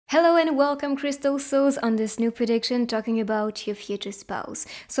Hello and welcome, Crystal Souls, on this new prediction talking about your future spouse.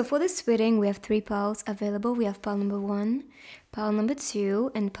 So for this reading, we have 3 piles available. We have pile number 1, pile number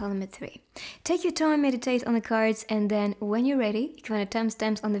 2, and pile number 3. Take your time, meditate on the cards, and then when you're ready, you can find the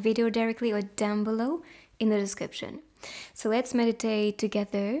timestamps on the video directly or down below in the description. So let's meditate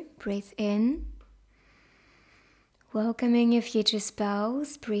together. Breathe in, welcoming your future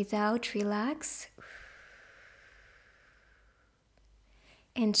spouse. Breathe out, relax.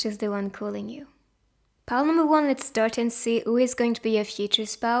 And choose the one calling you. Pile number 1, let's start and see who is going to be your future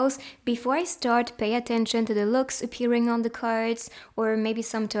spouse. Before I start, pay attention to the looks appearing on the cards, or maybe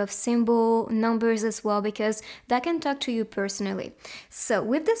some type of symbol, numbers as well, because that can talk to you personally. So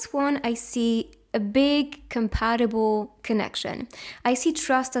with this one, I see a big compatible connection. I see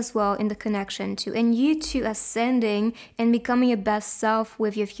trust as well in the connection too, and you two ascending and becoming your best self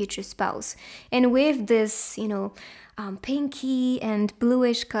with your future spouse. And with this, pinky and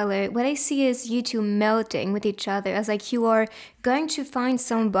bluish color, what I see is you two melting with each other, as like you are going to find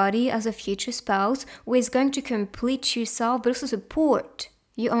somebody as a future spouse who is going to complete yourself, but also support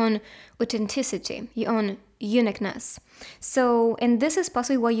your own authenticity, your own uniqueness. So, and this is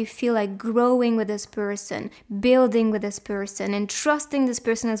possibly why you feel like growing with this person, building with this person, and trusting this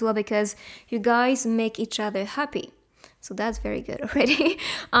person as well, because you guys make each other happy. So that's very good already.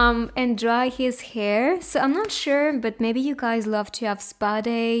 And dry his hair. So I'm not sure, but maybe you guys love to have spa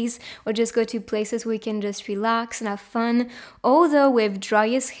days or just go to places where you can just relax and have fun. Although with dry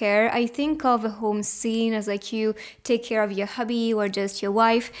his hair, I think of a home scene as like you take care of your hubby or just your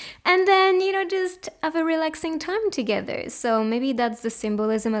wife, and then, just have a relaxing time together. So maybe that's the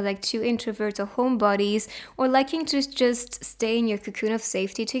symbolism of like 2 introverts or homebodies, or liking to just stay in your cocoon of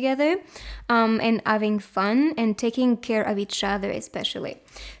safety together, and having fun and taking care of each other especially.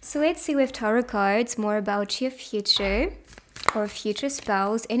 So let's see with tarot cards more about your future or future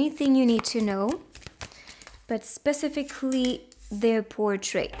spouse, anything you need to know, but specifically their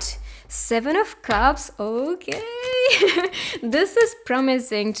portrait. 7 of Cups, okay. This is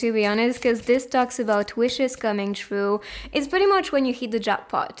promising, to be honest, because this talks about wishes coming true. It's pretty much when you hit the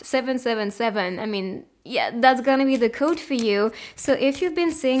jackpot. 777, I mean, yeah, that's gonna be the code for you. So if you've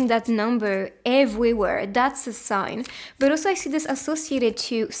been seeing that number everywhere, that's a sign. But also I see this associated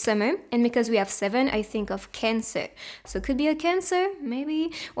to summer, and because we have 7, I think of Cancer. So it could be a Cancer,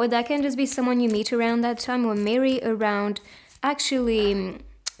 maybe, or that can just be someone you meet around that time or marry around, actually,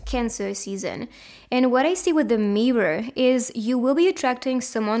 Cancer season. And what I see with the mirror is you will be attracting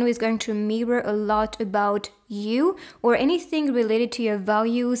someone who is going to mirror a lot about you or anything related to your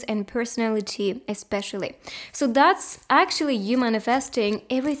values and personality especially. So that's actually you manifesting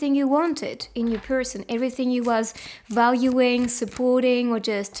everything you wanted in your person, everything you was valuing, supporting, or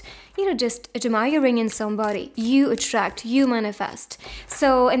just admiring in somebody. You attract, you manifest.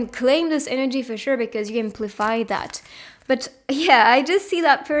 So, and claim this energy for sure, because you amplify that. But yeah, I just see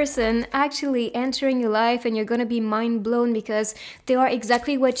that person actually entering your life, and you're gonna be mind blown because they are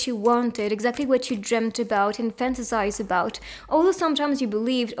exactly what you wanted, exactly what you dreamt about and fantasized about. Although sometimes you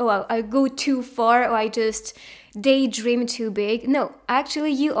believed, oh, I go too far, or I just daydream too big. No,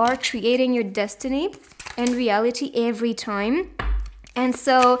 actually you are creating your destiny and reality every time. And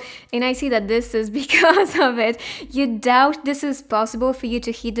I see that this is because of it. You doubt this is possible for you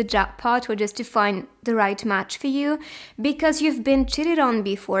to hit the jackpot or just to find the right match for you, because you've been cheated on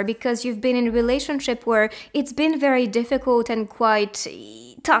before, because you've been in a relationship where it's been very difficult and quite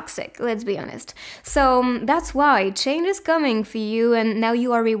toxic, let's be honest. So that's why change is coming for you, and now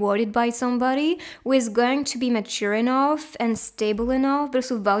you are rewarded by somebody who is going to be mature enough and stable enough, but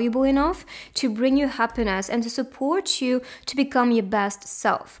also valuable enough to bring you happiness and to support you to become your best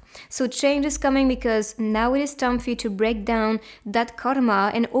self. So change is coming because now it is time for you to break down that karma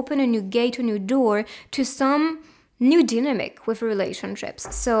and open a new gate, a new door to some new dynamic with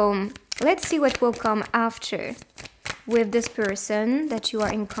relationships. So let's see what will come after with this person that you are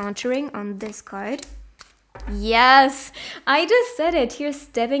encountering on this card. Yes, I just said it. You're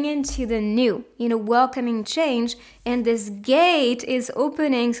stepping into the new, welcoming change, and this gate is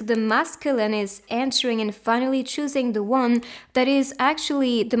opening, so the masculine is entering and finally choosing the one that is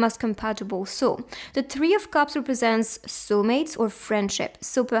actually the most compatible soul. The 3 of Cups represents soulmates or friendship.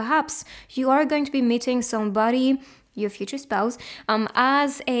 So perhaps you are going to be meeting somebody, your future spouse,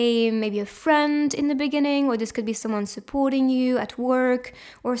 as maybe a friend in the beginning, or this could be someone supporting you at work,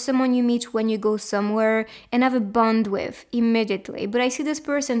 or someone you meet when you go somewhere and have a bond with immediately. But I see this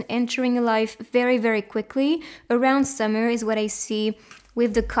person entering your life very, very quickly. Around summer is what I see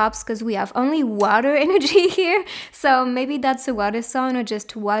with the cups, because we have only water energy here. So maybe that's a water sign or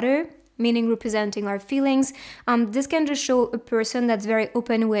just water. meaning representing our feelings. This can just show a person that's very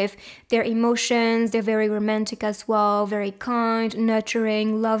open with their emotions. They're very romantic as well, very kind,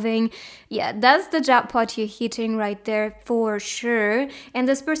 nurturing, loving. Yeah, that's the jackpot you're hitting right there for sure. And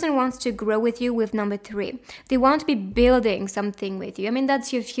this person wants to grow with you with number 3. They want to be building something with you. I mean,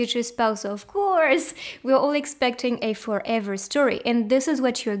 that's your future spouse, of course. We're all expecting a forever story. And this is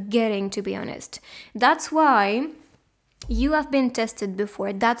what you're getting, to be honest. That's why you have been tested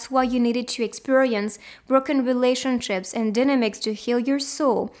before. That's why you needed to experience broken relationships and dynamics to heal your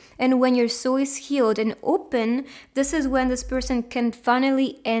soul. And when your soul is healed and open, this is when this person can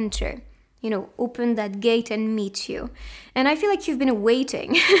finally enter. Open that gate and meet you. And I feel like you've been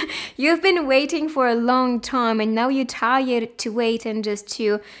waiting. You've been waiting for a long time, and now you're tired to wait and just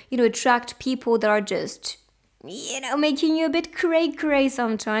to, attract people that are just, making you a bit cray-cray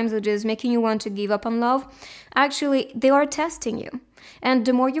sometimes, or just making you want to give up on love. Actually, they are testing you. And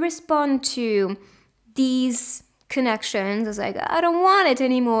the more you respond to these connections, it's like, I don't want it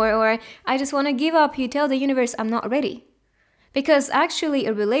anymore, or I just want to give up, you tell the universe, I'm not ready. Because actually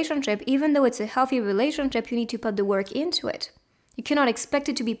a relationship, even though it's a healthy relationship, you need to put the work into it. You cannot expect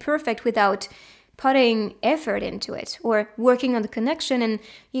it to be perfect without putting effort into it, or working on the connection and,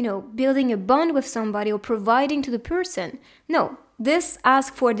 building a bond with somebody or providing to the person. No, this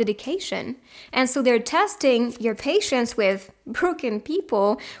asks for dedication. And so they're testing your patience with broken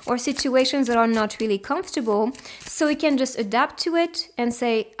people or situations that are not really comfortable, so you can just adapt to it and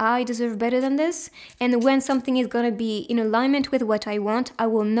say, I deserve better than this. And when something is going to be in alignment with what I want, I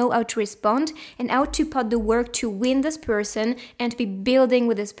will know how to respond and how to put the work to win this person and to be building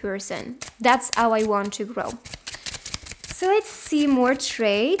with this person. That's how I want to grow. So let's see more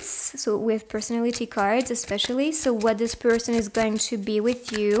traits. So with personality cards especially. So what this person is going to be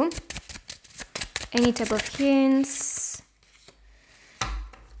with you. Any type of hints.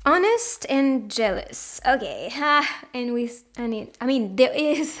 Honest and jealous. Okay. And there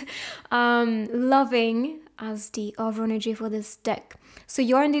is loving as the other energy for this deck. So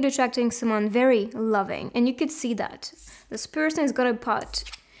you're indeed attracting someone very loving. And you could see that. This person is going to put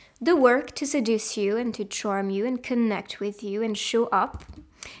the work to seduce you and to charm you and connect with you and show up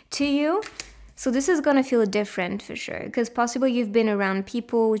to you. So this is going to feel different for sure, because possibly you've been around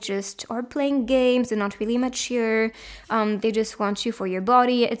people who just are playing games, they're not really mature, they just want you for your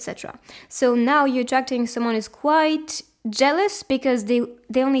body, etc. So now you're attracting someone who's quite jealous because they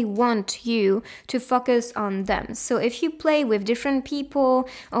only want you to focus on them. So if you play with different people,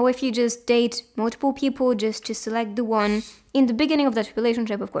 or if you just date multiple people just to select the one in the beginning of that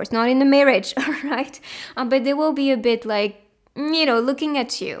relationship, of course, not in the marriage, all right? But they will be a bit like, looking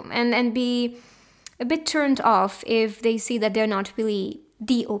at you and be a bit turned off if they see that they're not really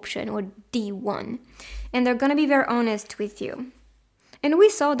the option or the one. And they're going to be very honest with you. And we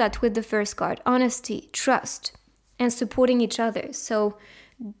saw that with the first card, honesty, trust, and supporting each other. So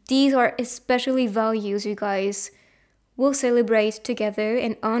these are especially values you guys will celebrate together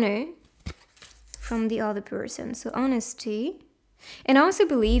and honor from the other person. So honesty. And I also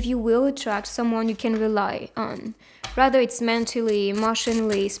believe you will attract someone you can rely on, whether it's mentally,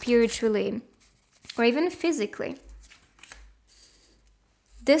 emotionally, spiritually, or even physically.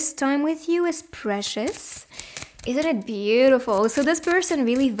 This time with you is precious. Isn't it beautiful? So this person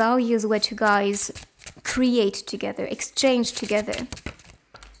really values what you guys create together, exchange together.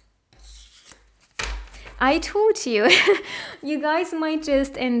 I told you, you guys might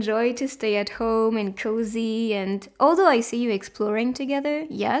just enjoy to stay at home and cozy, and although I see you exploring together,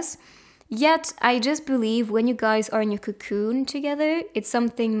 yes, yet I just believe when you guys are in your cocoon together, it's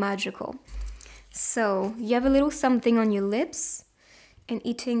something magical. So you have a little something on your lips and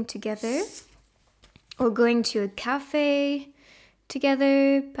eating together, or going to a cafe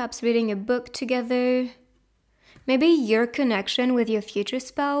together, perhaps reading a book together. Maybe your connection with your future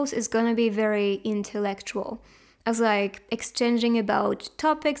spouse is gonna be very intellectual, as like exchanging about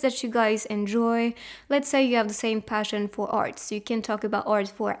topics that you guys enjoy. Let's say you have the same passion for art, so you can talk about art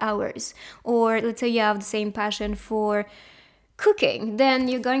for hours. Or let's say you have the same passion for cooking, then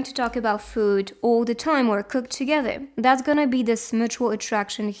you're going to talk about food all the time or cook together. That's gonna be this mutual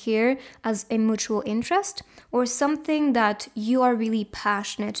attraction here as a mutual interest or something that you are really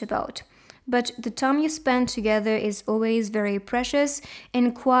passionate about. But the time you spend together is always very precious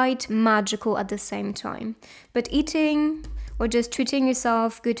and quite magical at the same time. But eating or just treating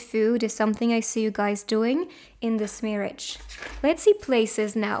yourself good food is something I see you guys doing in this marriage. Let's see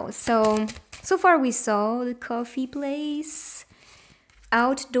places now. So far we saw the coffee place,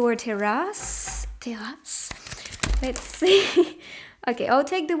 outdoor terrace. Let's see. Okay, I'll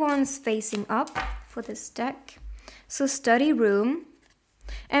take the ones facing up for this deck. So study room.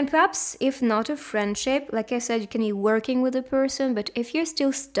 And perhaps if not a friendship, like I said, you can be working with a person, but if you're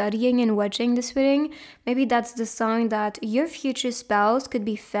still studying and watching this reading, maybe that's the sign that your future spouse could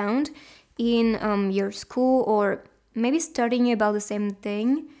be found in your school, or maybe studying about the same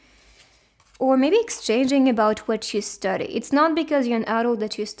thing, or maybe exchanging about what you study. It's not because you're an adult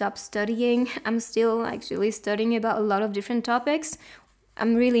that you stop studying. I'm still actually studying about a lot of different topics.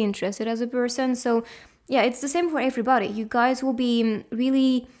 I'm really interested as a person. So yeah, it's the same for everybody. You guys will be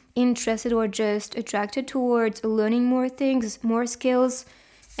really interested or just attracted towards learning more things, more skills.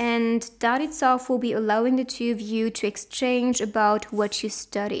 And that itself will be allowing the two of you to exchange about what you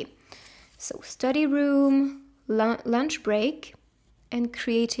study. So study room, lunch break, and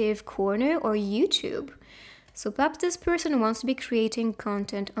creative corner or YouTube. So perhaps this person wants to be creating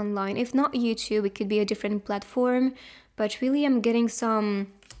content online. If not YouTube, it could be a different platform. But really I'm getting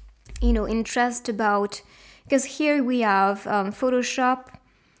some, interest about, because here we have Photoshop.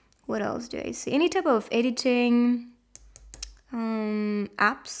 What else do I see? Any type of editing,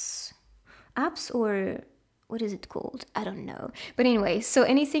 apps, or what is it called? I don't know. But anyway, so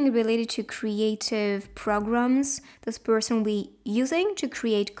anything related to creative programs this person will be using to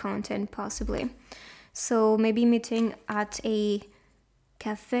create content possibly. So maybe meeting at a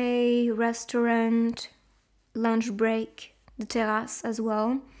cafe, restaurant, lunch break, the terrace as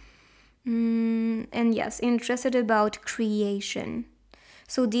well. And yes, interested about creation.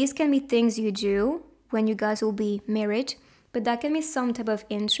 So these can be things you do when you guys will be married, but that can be some type of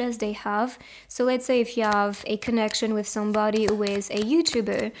interest they have. So let's say if you have a connection with somebody who is a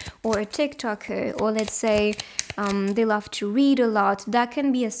YouTuber or a TikToker, or let's say they love to read a lot, that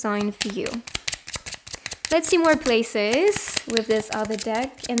can be a sign for you. Let's see more places with this other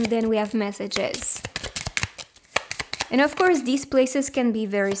deck, and then we have messages. And of course, these places can be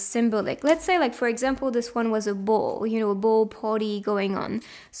very symbolic. Let's say, like, for example, this one was a ball, a ball party going on.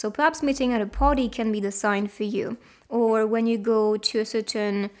 So perhaps meeting at a party can be the sign for you. Or when you go to a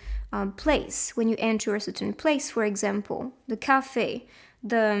certain place, when you enter a certain place, for example, the cafe,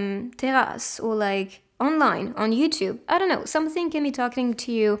 the terrace, or like online, on YouTube. I don't know, something can be talking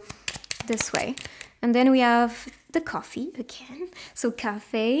to you this way. And then we have the coffee again. So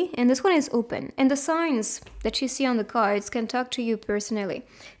cafe, and this one is open. And the signs that you see on the cards can talk to you personally.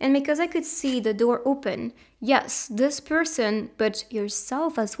 And because I could see the door open, yes, this person, but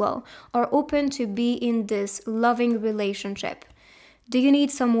yourself as well, are open to be in this loving relationship. Do you need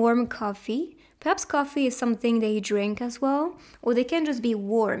some warm coffee? Perhaps coffee is something they drink as well, or they can just be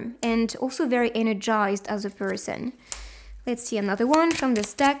warm and also very energized as a person. Let's see another one from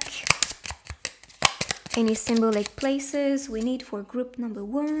this deck. Any symbolic places we need for group number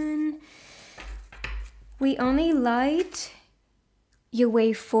 1. We only light your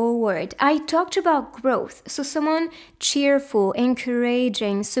way forward. I talked about growth. So someone cheerful,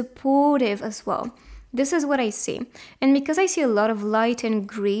 encouraging, supportive as well. This is what I see. And because I see a lot of light and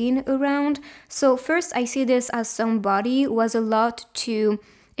green around, so first I see this as somebody who has a lot to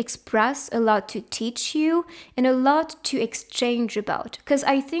express, a lot to teach you, and a lot to exchange about. Because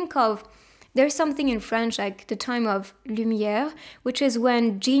I think of, there's something in French like the time of Lumière, which is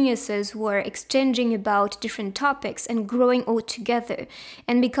when geniuses were exchanging about different topics and growing all together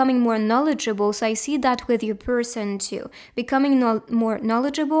and becoming more knowledgeable. So I see that with your person too, becoming more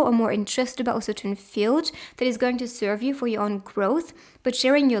knowledgeable or more interested about a certain field that is going to serve you for your own growth, but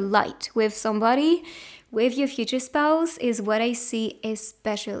sharing your light with somebody, with your future spouse, is what I see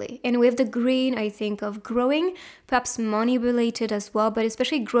especially. And with the green, I think of growing, perhaps money related as well, but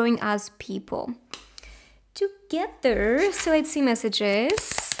especially growing as people. Together, so let's see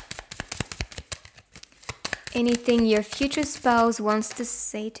messages. Anything your future spouse wants to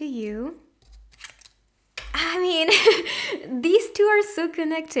say to you. I mean, these two are so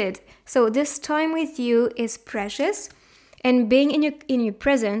connected. So this time with you is precious. And being in your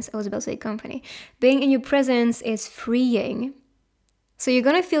presence, I was about to say company, being in your presence is freeing. So you're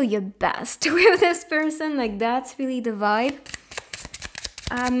gonna feel your best with this person, like that's really the vibe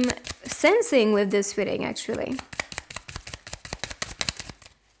I'm sensing with this reading actually.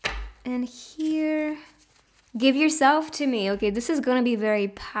 And here, give yourself to me. Okay, this is gonna be very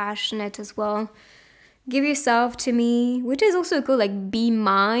passionate as well. Give yourself to me, which is also cool, like be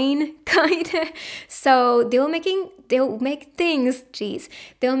mine, kind of. So they'll make things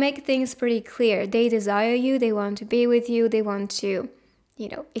pretty clear. They desire you, they want to be with you, they want to,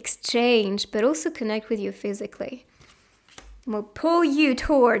 exchange, but also connect with you physically. Will pull you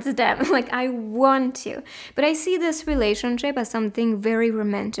towards them, like I want to. But I see this relationship as something very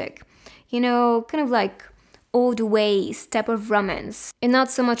romantic, kind of like old ways type of romance and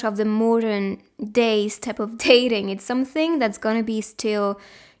not so much of the modern days type of dating. It's something that's gonna be still,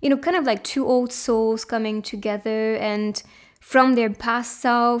 you know, kind of like two old souls coming together and from their past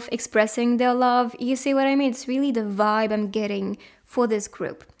self expressing their love. You see what I mean? It's really the vibe I'm getting for this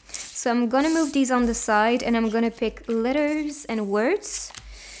group. So I'm gonna move these on the side and I'm gonna pick letters and words.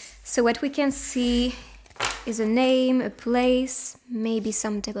 So what we can see is a name, a place, maybe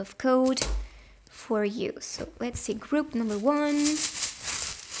some type of code for you. So let's see, group number 1.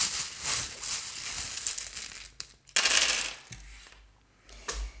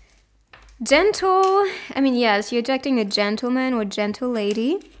 Gentle, I mean, yes, you're attracting a gentleman or gentle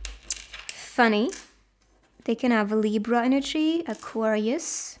lady. Funny, they can have a Libra energy,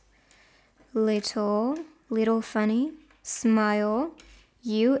 Aquarius, little funny, smile,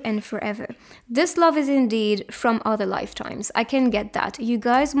 you and forever. This love is indeed from other lifetimes. I can get that. You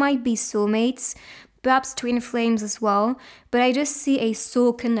guys might be soulmates, perhaps twin flames as well, but I just see a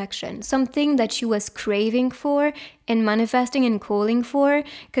soul connection, something that you was craving for and manifesting and calling for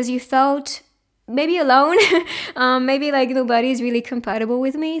because you felt maybe alone, maybe like nobody's really compatible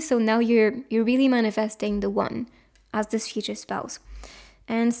with me. So now you're really manifesting the one as this future spouse.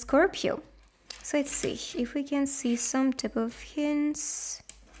 And Scorpio. So let's see if we can see some type of hints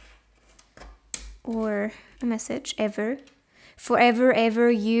or a message. Ever, forever, ever,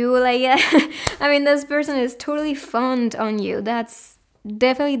 you. Like, I mean, this person is totally fond on you. That's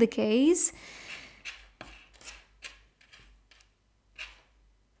definitely the case.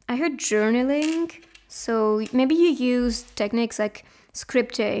 I heard journaling. So maybe you use techniques like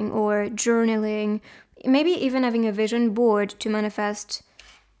scripting or journaling, maybe even having a vision board to manifest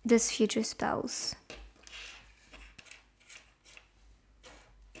this future spouse.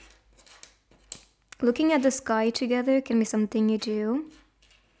 Looking at the sky together can be something you do.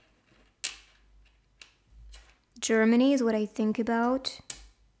 Germany is what I think about.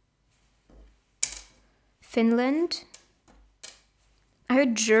 Finland. I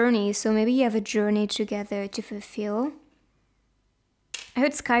heard journey, so maybe you have a journey together to fulfill. I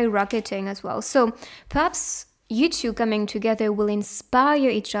heard skyrocketing as well. So perhaps you two coming together will inspire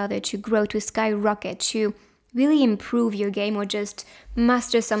each other to grow, to skyrocket, to really improve your game or just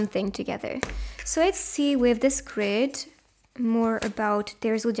master something together. So let's see with this grid more about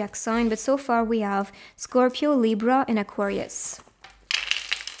their zodiac sign. But so far we have Scorpio, Libra, and Aquarius.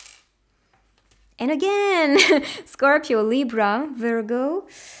 And again, Scorpio, Libra, Virgo,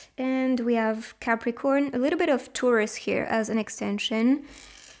 and we have Capricorn, a little bit of Taurus here as an extension.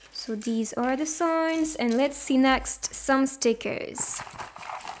 So these are the signs, and let's see next some stickers.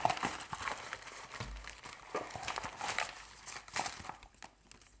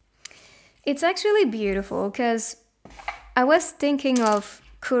 It's actually beautiful because I was thinking of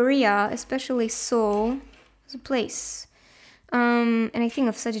Korea, especially Seoul, as a place. And I think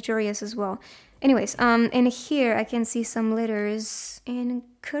of Sagittarius as well. Anyways, and here I can see some letters in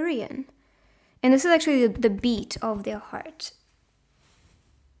Korean. And this is actually the beat of their heart.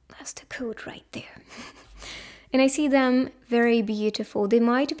 That's the code right there. And I see them very beautiful. They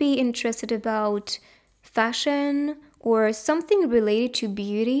might be interested about fashion or something related to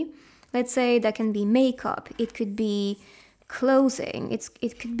beauty. Let's say that can be makeup. It could be clothing.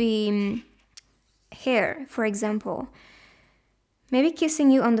 It could be hair, for example. Maybe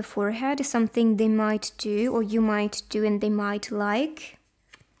kissing you on the forehead is something they might do or you might do and they might like.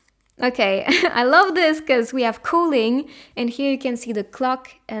 Okay, I love this because we have cooling and here you can see the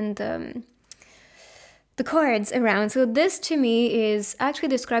clock and the cards around. So this to me is actually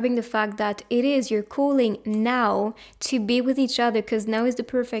describing the fact that it is you're calling now to be with each other because now is the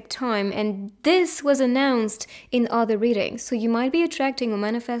perfect time. And this was announced in other readings. So you might be attracting or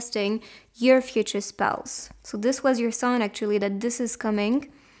manifesting your future spouse. So this was your sign actually that this is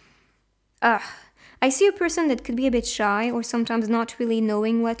coming. I see a person that could be a bit shy or sometimes not really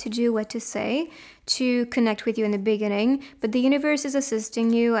knowing what to do, what to say to connect with you in the beginning. But the universe is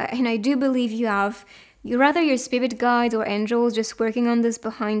assisting you and I do believe rather your spirit guides or angels just working on this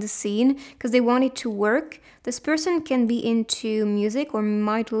behind the scene because they want it to work. This person can be into music or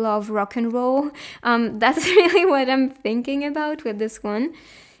might love rock and roll. That's really what I'm thinking about with this one.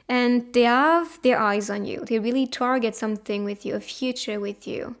 And they have their eyes on you. They really target something with you, a future with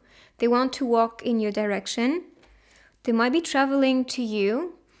you. They want to walk in your direction. They might be traveling to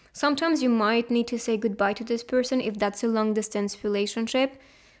you. Sometimes you might need to say goodbye to this person if that's a long distance relationship.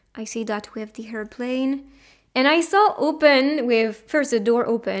 I see that with the airplane. And I saw open with first the door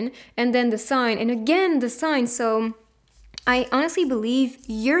open and then the sign and again the sign. So I honestly believe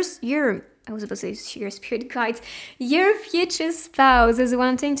you're I was supposed to say your spirit guides, your future spouse is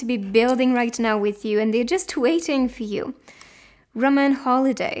wanting to be building right now with you, and they're just waiting for you. Roman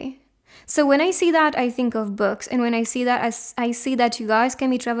holiday. So when I see that, I think of books, and when I see that, I see that you guys can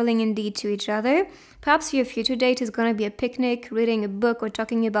be traveling indeed to each other. Perhaps your future date is going to be a picnic, reading a book, or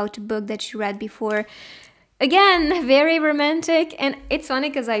talking about a book that you read before. Again, very romantic, and it's funny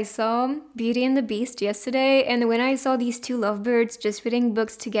because I saw Beauty and the Beast yesterday, and when I saw these two lovebirds just reading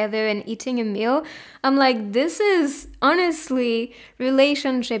books together and eating a meal, I'm like, this is honestly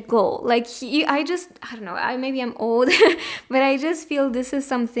relationship goal. Like, I don't know, maybe I'm old, but I just feel this is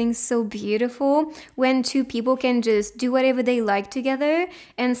something so beautiful when two people can just do whatever they like together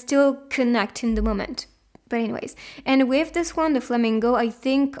and still connect in the moment. But anyways, and with this one, the flamingo, I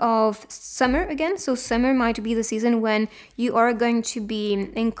think of summer again. So summer might be the season when you are going to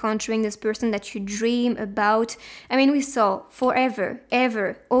be encountering this person that you dream about. I mean, we saw forever,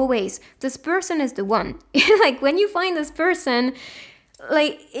 ever, always, this person is the one. Like when you find this person,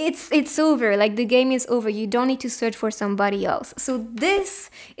 like it's over, like the game is over. You don't need to search for somebody else. So this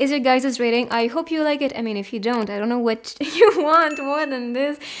is your guys' rating. I hope you like it. I mean, if you don't, I don't know what you want more than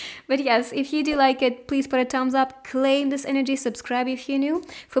this, but yes, if you do like it, please put a thumbs up, claim this energy, subscribe if you're new.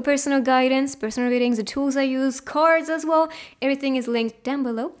 For personal guidance, personal readings, the tools I use, cards as well, everything is linked down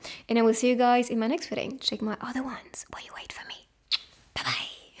below, and I will see you guys in my next reading. Check my other ones while you wait for me. Bye bye.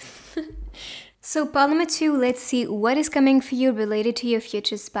 So part number 2, let's see what is coming for you related to your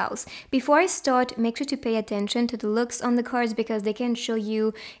future spouse. Before I start, make sure to pay attention to the looks on the cards because they can show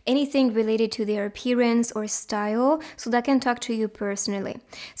you anything related to their appearance or style, so that can talk to you personally.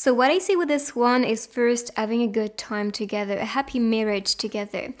 So what I see with this one is first having a good time together, a happy marriage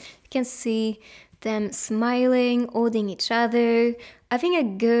together. You can see them smiling, holding each other, having a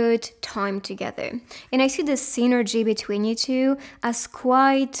good time together. And I see the synergy between you two as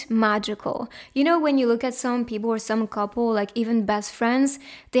quite magical. You know, when you look at some people or some couple, like even best friends,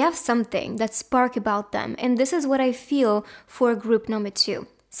 they have something that spark about them. And this is what I feel for group number 2.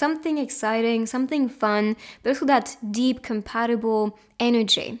 Something exciting, something fun, but also that deep compatible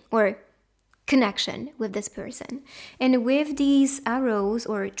energy or connection with this person. And with these arrows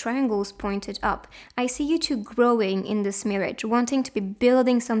or triangles pointed up, I see you two growing in this marriage, wanting to be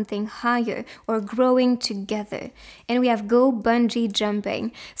building something higher or growing together. And we have go bungee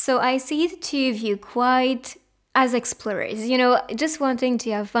jumping. So I see the two of you quite as explorers, you know, just wanting to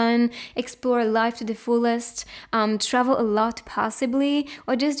have fun, explore life to the fullest, travel a lot possibly,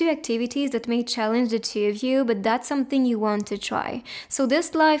 or just do activities that may challenge the two of you, but that's something you want to try. So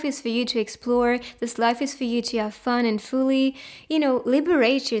this life is for you to explore, this life is for you to have fun and fully, you know,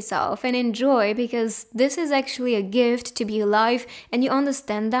 liberate yourself and enjoy, because this is actually a gift to be alive, and you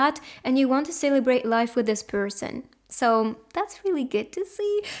understand that, and you want to celebrate life with this person. So that's really good to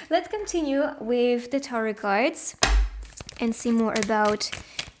see. Let's continue with the tarot cards and see more about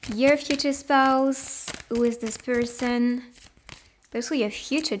your future spouse. Who is this person? But also your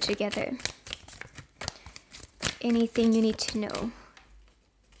future together. Anything you need to know.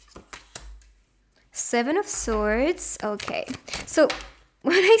 7 of Swords. Okay. So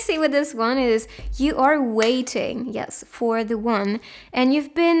what I see with this one is you are waiting, yes, for the one, and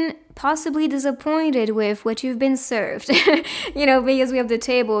you've been possibly disappointed with what you've been served. You know, because we have the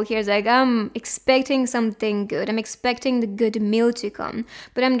table here, it's like, I'm expecting something good, I'm expecting the good meal to come,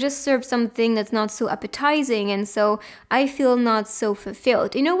 but I'm just served something that's not so appetizing, and so I feel not so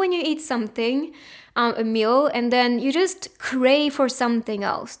fulfilled. You know, when you eat something, a meal, and then you just crave for something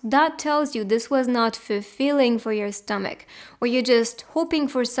else, that tells you this was not fulfilling for your stomach, or you're just hoping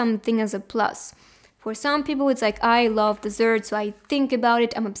for something as a plus. For some people, it's like, I love dessert, so I think about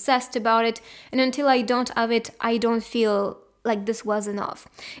it, I'm obsessed about it, and until I don't have it, I don't feel like this was enough.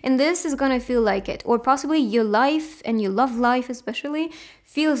 And this is gonna feel like it. Or possibly your life, and you love life especially,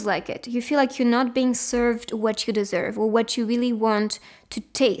 feels like it. You feel like you're not being served what you deserve or what you really want to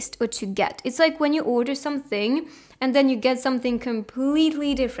taste or to get. It's like when you order something and then you get something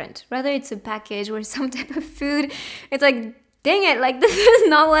completely different. Whether it's a package or some type of food, it's like, dang it, like this is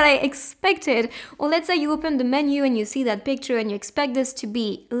not what I expected. Or let's say you open the menu and you see that picture and you expect this to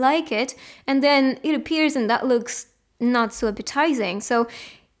be like it, and then it appears and that looks not so appetizing. So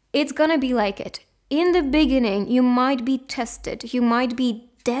it's gonna be like it. In the beginning, you might be tested, you might be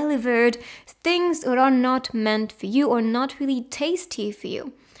delivered things that are not meant for you or not really tasty for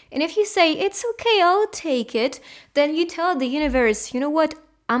you. And if you say, it's okay, I'll take it, then you tell the universe, you know what,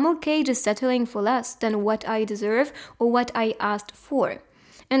 I'm okay just settling for less than what I deserve or what I asked for.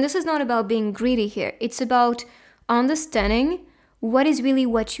 And this is not about being greedy here. It's about understanding what is really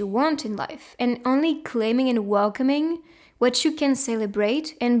what you want in life and only claiming and welcoming what you can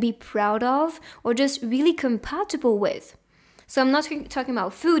celebrate and be proud of, or just really compatible with. So I'm not talking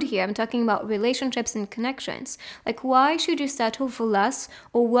about food here, I'm talking about relationships and connections. Like, why should you settle for less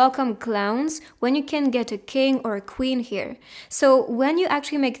or welcome clowns when you can get a king or a queen here? So when you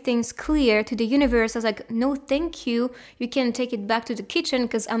actually make things clear to the universe as like, no thank you, you can take it back to the kitchen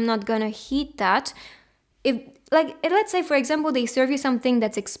because I'm not gonna heat that. If, like, let's say for example they serve you something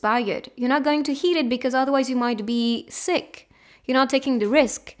that's expired, you're not going to heat it because otherwise you might be sick. You're not taking the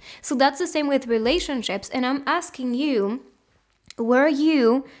risk. So that's the same with relationships, and I'm asking you, were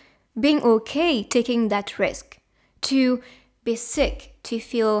you being okay taking that risk to be sick, to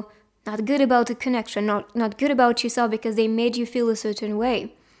feel not good about the connection, not good about yourself because they made you feel a certain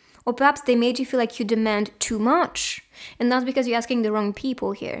way? Or perhaps they made you feel like you demand too much. And that's because you're asking the wrong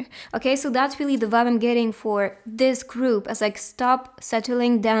people here. Okay, so that's really the vibe I'm getting for this group, as like, stop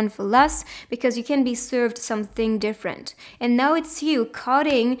settling down for less because you can be served something different. And now it's you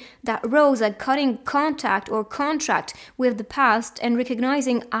cutting that rose, like cutting contact or contract with the past and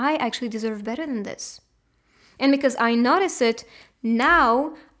recognizing, I actually deserve better than this. And because I notice it,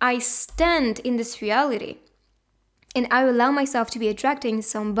 now I stand in this reality. And I allow myself to be attracting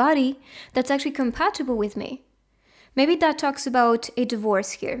somebody that's actually compatible with me. Maybe that talks about a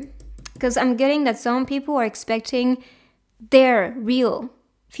divorce here. Because I'm getting that some people are expecting their real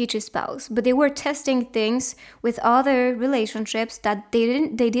future spouse, but they were testing things with other relationships that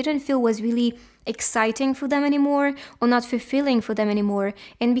they didn't feel was really exciting for them anymore, or not fulfilling for them anymore.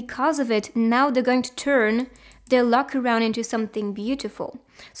 And because of it, now they're going to turn their luck around into something beautiful.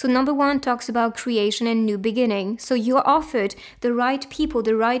 So number 1 talks about creation and new beginning. So you're offered the right people,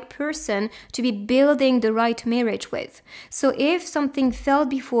 the right person to be building the right marriage with. So if something failed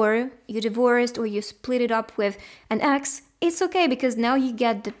before, you divorced or you split it up with an ex, it's okay, because now you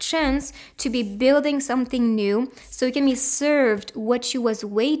get the chance to be building something new, so you can be served what you was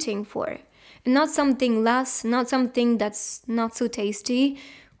waiting for. And not something less, not something that's not so tasty,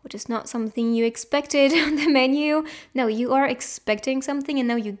 which is not something you expected on the menu. No, you are expecting something and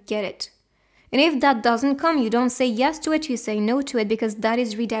now you get it. And if that doesn't come, you don't say yes to it, you say no to it, because that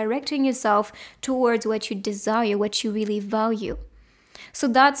is redirecting yourself towards what you desire, what you really value. So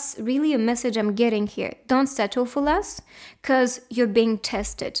that's really a message I'm getting here. Don't settle for less, because you're being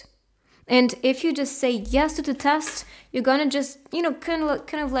tested. And if you just say yes to the test, you're gonna just,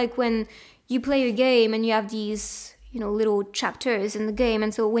 kind of like when you play a game and you have these little chapters in the game,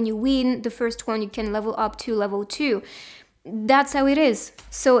 and so when you win the first one, you can level up to level 2. That's how it is.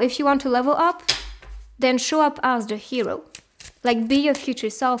 So if you want to level up, then show up as the hero. Like, be your future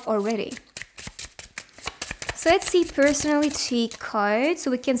self already. So let's see personality card,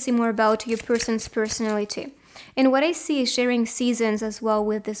 so we can see more about your person's personality. And what I see is sharing seasons as well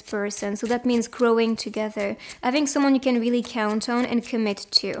with this person. So that means growing together, having someone you can really count on and commit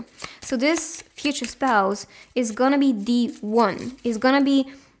to. So this future spouse is gonna be the one. Is gonna be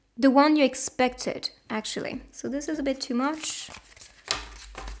the one you expected, actually. So this is a bit too much.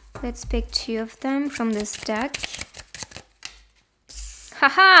 Let's pick 2 of them from this deck.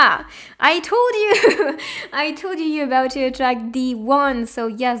 Haha! I told you! I told you you're about to attract the one. So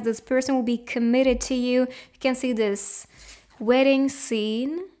yes, this person will be committed to you. You can see this wedding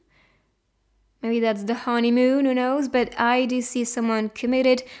scene. Maybe that's the honeymoon, who knows? But I do see someone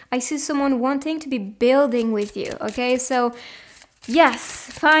committed. I see someone wanting to be building with you, okay? So yes,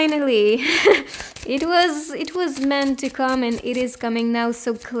 finally. It was meant to come, and it is coming now,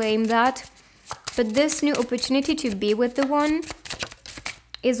 so claim that. But this new opportunity to be with the one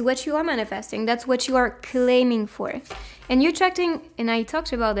is what you are manifesting. That's what you are claiming for. And you're attracting, and I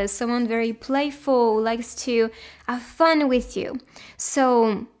talked about this, someone very playful, likes to have fun with you.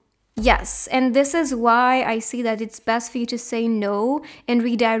 So yes, and this is why I see that it's best for you to say no and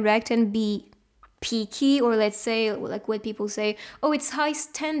redirect and be picky, or let's say, like what people say, oh, it's high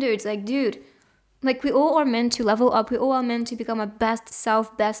standards. Like, dude, like, we all are meant to level up. We all are meant to become a best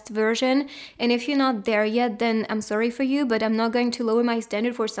self, best version. And if you're not there yet, then I'm sorry for you, but I'm not going to lower my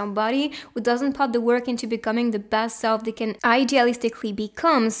standard for somebody who doesn't put the work into becoming the best self they can idealistically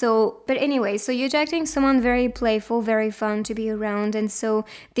become. So, but anyway, so you're attracting someone very playful, very fun to be around. And so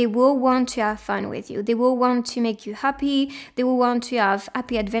they will want to have fun with you. They will want to make you happy. They will want to have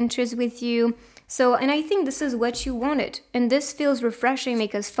happy adventures with you. So, and I think this is what you wanted. And this feels refreshing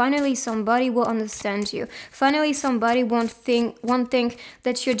because finally somebody will understand you. Finally somebody won't think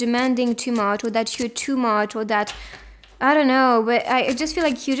that you're demanding too much, or that you're too much, or that, I don't know, but I just feel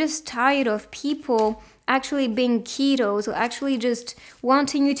like you're just tired of people actually being ketos, or actually just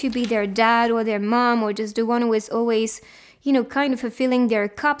wanting you to be their dad or their mom, or just the one who is always, kind of fulfilling their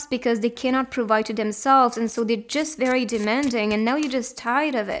cups because they cannot provide to themselves. And so they're just very demanding. And now you're just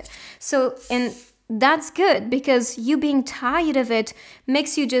tired of it. So, and that's good, because you being tired of it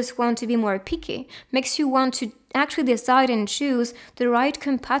makes you just want to be more picky, makes you want to actually decide and choose the right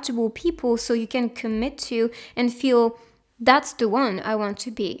compatible people so you can commit to and feel that's the one I want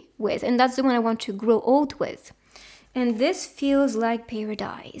to be with, and that's the one I want to grow old with. And this feels like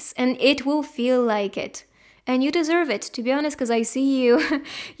paradise, and it will feel like it. And you deserve it, to be honest, because I see you.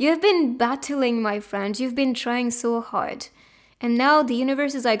 You've been battling, my friend. You've been trying so hard. And now the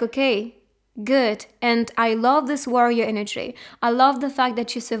universe is like, okay, good. And I love this warrior energy. I love the fact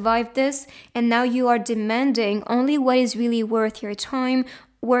that you survived this, and now you are demanding only what is really worth your time,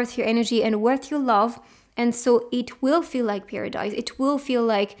 worth your energy, and worth your love. And so it will feel like paradise. It will feel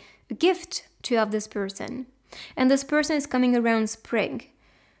like a gift to have this person. And this person is coming around spring.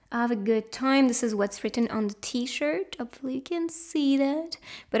 Have a good time. This is what's written on the t-shirt. Hopefully you can see that.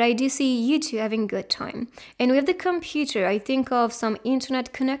 But I do see you two having a good time. And with the computer, I think of some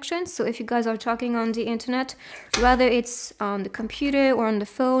internet connections. So if you guys are talking on the internet, whether it's on the computer or on the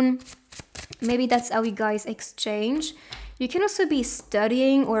phone, maybe that's how you guys exchange. You can also be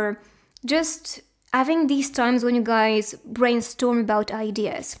studying or just having these times when you guys brainstorm about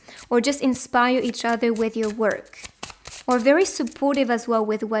ideas or just inspire each other with your work. Or very supportive as well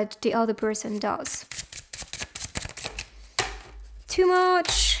with what the other person does. Too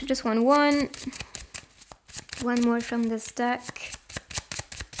much. Just one. One more from this deck.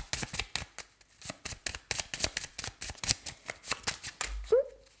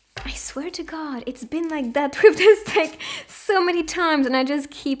 I swear to God, it's been like that with this deck so many times, and I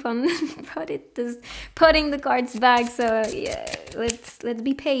just keep on putting the cards back. So yeah, let's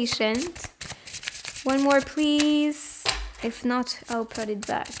be patient. One more, please. If not, I'll put it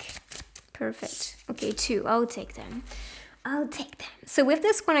back. Perfect. Okay, 2. I'll take them. So with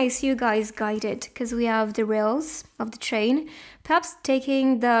this one, I see you guys guided because we have the rails of the train. Perhaps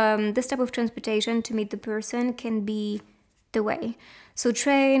taking this type of transportation to meet the person can be the way. So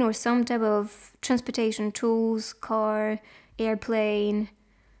train or some type of transportation tools, car, airplane,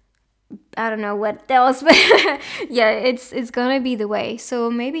 I don't know what else, but yeah, it's gonna be the way. So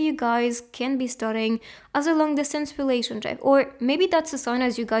maybe you guys can be starting as a long distance relationship, or maybe that's a sign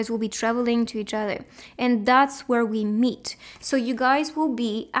as you guys will be traveling to each other, and that's where we meet. So you guys will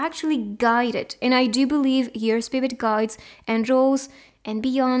be actually guided, and I do believe your spirit guides, angels, and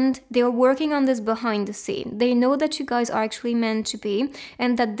beyond, they are working on this behind the scene. They know that you guys are actually meant to be,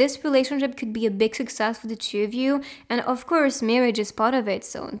 and that this relationship could be a big success for the two of you. And of course, marriage is part of it,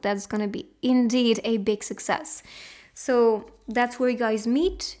 so that's gonna be indeed a big success. So that's where you guys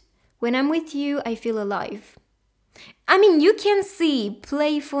meet. When I'm with you, I feel alive. I mean, you can see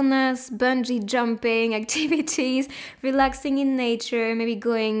playfulness, bungee jumping activities, relaxing in nature, maybe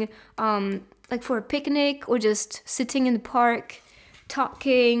going like for a picnic or just sitting in the park,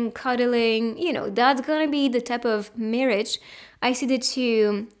 talking, cuddling, that's gonna be the type of marriage I see the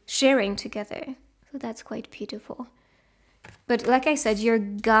two sharing together. So that's quite beautiful. But like I said, you're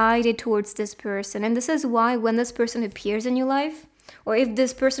guided towards this person. And this is why when this person appears in your life, or if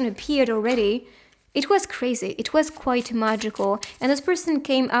this person appeared already, it was crazy. It was quite magical. And this person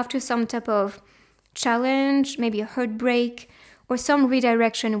came after some type of challenge, maybe a heartbreak, or some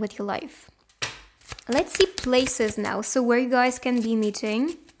redirection with your life. Let's see places now, so where you guys can be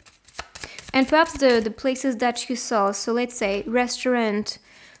meeting. And perhaps the places that you saw. So let's say restaurant.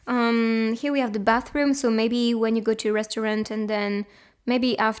 Here we have the bathroom. So maybe when you go to a restaurant and then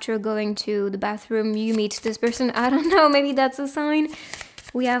maybe after going to the bathroom you meet this person. I don't know, maybe that's a sign.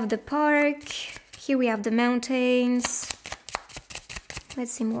 We have the park. Here we have the mountains.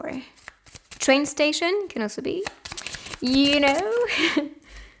 Let's see more. Train station can also be,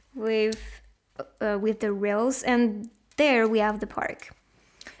 with the rails, and there we have the park.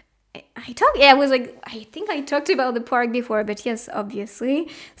 I think I talked about the park before, but yes, obviously.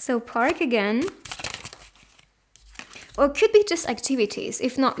 So park again. Or could be just activities,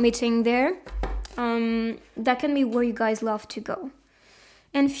 if not meeting there. That can be where you guys love to go.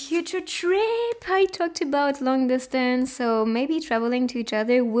 And future trip, I talked about long distance, so maybe traveling to each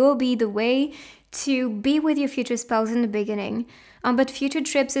other will be the way to be with your future spouse in the beginning. But future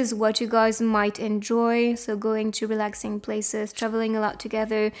trips is what you guys might enjoy. So going to relaxing places, traveling a lot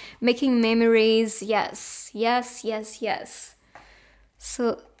together, making memories. Yes.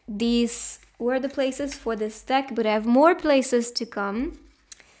 So these were the places for this deck, but I have more places to come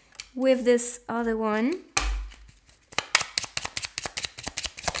with this other one.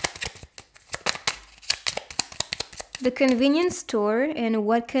 the convenience store and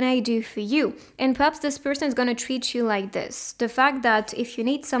what can I do for you? And perhaps this person is going to treat you like this. The fact that if you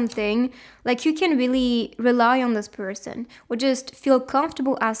need something, like you can really rely on this person or just feel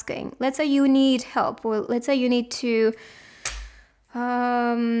comfortable asking. Let's say you need help, or let's say you need to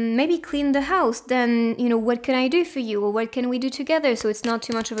maybe clean the house. Then, you know, what can I do for you? Or what can we do together so it's not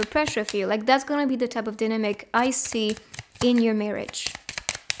too much of a pressure for you? Like that's going to be the type of dynamic I see in your marriage.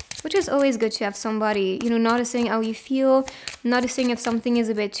 Which is always good to have somebody, you know, noticing how you feel, noticing if something is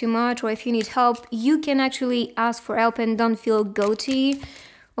a bit too much, or if you need help, you can actually ask for help and don't feel guilty,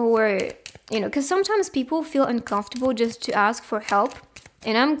 or, you know, because sometimes people feel uncomfortable just to ask for help,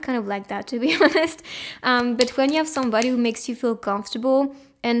 and I'm kind of like that, to be honest. But when you have somebody who makes you feel comfortable,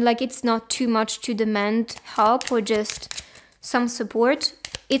 and like it's not too much to demand help or just some support,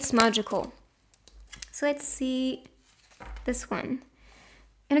 it's magical. So let's see this one.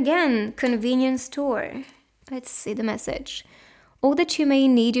 And again, convenience store. Let's see the message. All that you may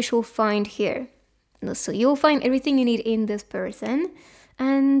need, you shall find here. So you'll find everything you need in this person.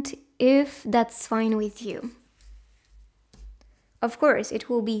 And if that's fine with you, of course, it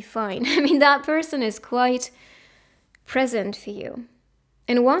will be fine. I mean, that person is quite present for you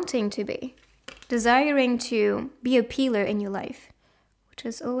and wanting to be, desiring to be a pillar in your life, which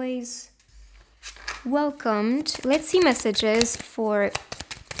is always welcomed. Let's see messages for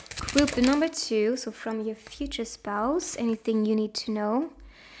group number 2, so from your future spouse, anything you need to know.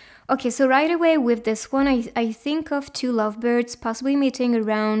 Okay, so right away with this one, I think of 2 lovebirds possibly meeting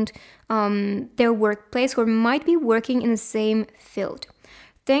around their workplace, or might be working in the same field.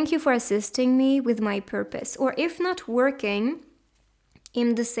 Thank you for assisting me with my purpose. Or if not working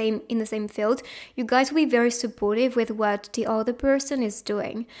in the same field, you guys will be very supportive with what the other person is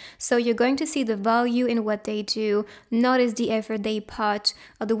doing. So you're going to see the value in what they do, notice the effort they put,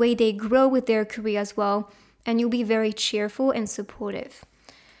 or the way they grow with their career as well, and you'll be very cheerful and supportive.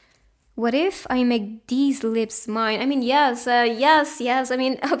 What if I make these lips mine? I mean, yes. I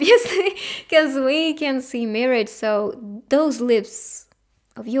mean, obviously, because we can see marriage, so those lips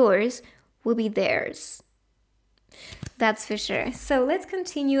of yours will be theirs. That's for sure. So let's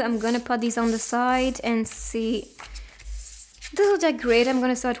continue. I'm gonna put these on the side and see. This is a grid. I'm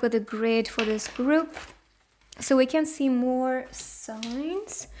gonna start with a grid for this group, so we can see more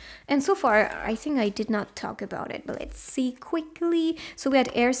signs. And so far, I think I did not talk about it, but let's see quickly. So we had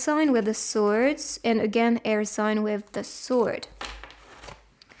air sign with the swords, and again air sign with the sword.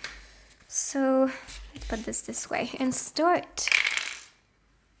 So let's put this way and start.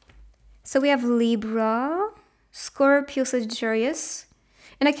 So we have Libra, Scorpio, Sagittarius,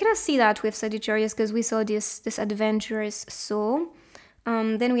 and I cannot see that with Sagittarius because we saw this adventurous soul.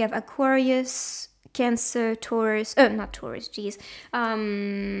 Then we have Aquarius, Cancer, Taurus, not Taurus, geez,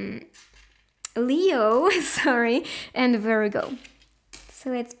 Leo, sorry, and Virgo. So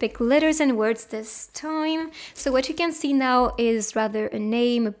let's pick letters and words this time. So what you can see now is rather a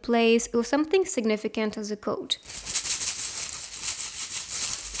name, a place, or something significant as a code.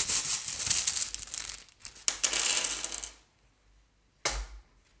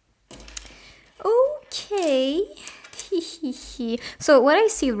 Okay. So what I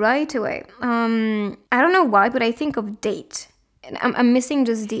see right away, I don't know why, but I think of date. And I'm missing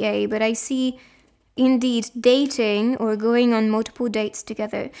just the A, but I see indeed dating or going on multiple dates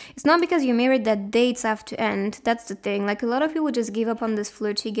together. It's not because you're married that dates have to end. That's the thing. Like a lot of people just give up on this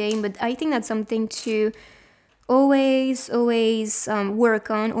flirty game, but I think that's something to always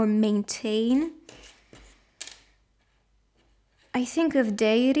work on or maintain. I think of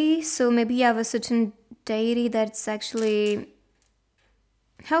deity, so maybe you have a certain deity that's actually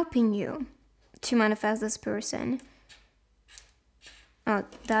helping you to manifest this person. Oh,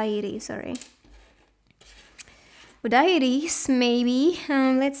 deity, sorry. With deities, maybe.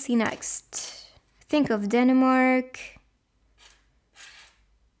 Let's see next. Think of Denmark.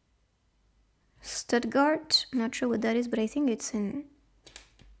 Stuttgart. I'm not sure what that is, but I think it's in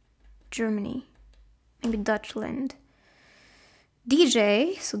Germany. Maybe Dutchland.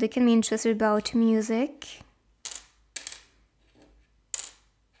 DJ, so they can be interested about music.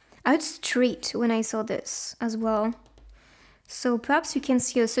 I had street when I saw this as well. So perhaps you can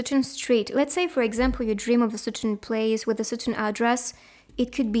see a certain street. Let's say, for example, you dream of a certain place with a certain address.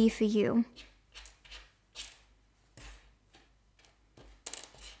 It could be for you.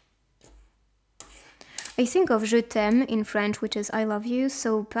 I think of je t'aime in French, which is I love you.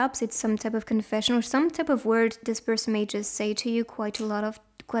 So perhaps it's some type of confession or some type of word this person may just say to you quite a lot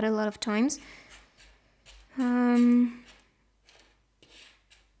of times.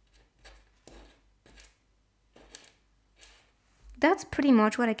 That's pretty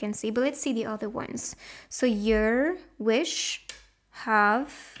much what I can see, but let's see the other ones. So your wish,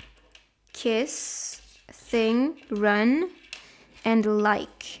 have, kiss, thing, run, and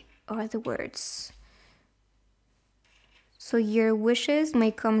like are the words. So your wishes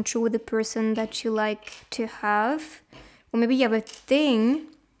may come true with the person that you like to have, or maybe you have a thing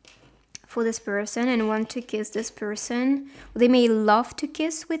for this person and want to kiss this person. They may love to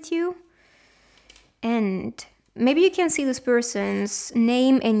kiss with you. And maybe you can see this person's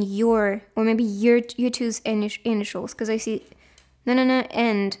name and your, or maybe your two's initials, because I see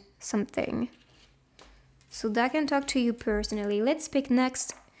and something. So that can talk to you personally. Let's pick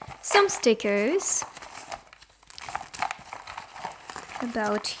next some stickers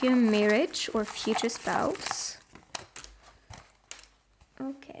about your marriage or future spouse.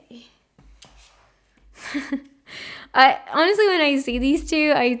 Okay. I honestly, when I see these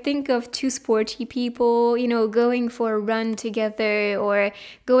two, I think of two sporty people, you know, going for a run together or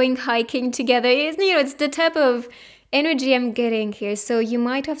going hiking together. It's the type of energy I'm getting here. So you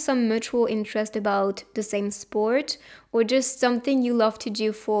might have some mutual interest about the same sport or just something you love to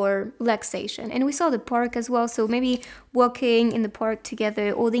do for relaxation. And we saw the park as well. So maybe walking in the park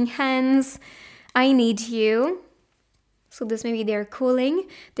together, holding hands. I need you. So this maybe they're cooling,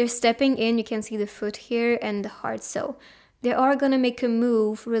 they're stepping in, you can see the foot here and the heart. So they are gonna make a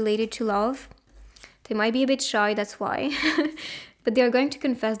move related to love. They might be a bit shy, that's why. But they are going to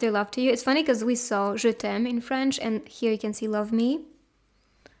confess their love to you. It's funny because we saw je t'aime in French, and here you can see love me.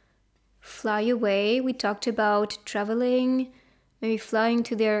 Fly away, we talked about traveling, maybe flying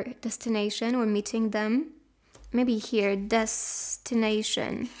to their destination or meeting them. Maybe here,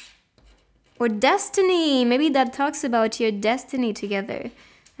 destination. Or destiny, maybe that talks about your destiny together,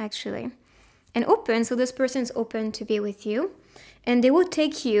 actually. And open, so this person's open to be with you. And they will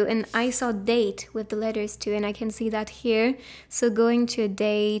take you, and I saw date with the letters too, and I can see that here. So going to a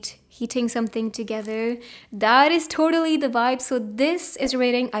date, eating something together, that is totally the vibe. So this is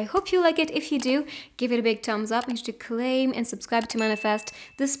rating. I hope you like it. If you do, give it a big thumbs up. Make sure to claim and subscribe to manifest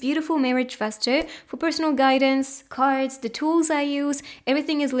this beautiful marriage faster. For personal guidance, cards, the tools I use,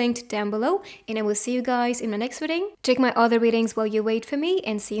 everything is linked down below. And I will see you guys in my next reading. Check my other readings while you wait for me,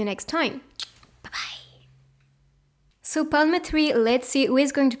 and see you next time. Bye-bye. So Palm 3, let's see who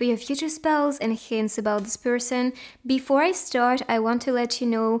is going to be your future spouse and hints about this person. Before I start, I want to let you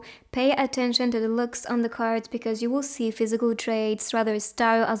know, pay attention to the looks on the cards because you will see physical traits, rather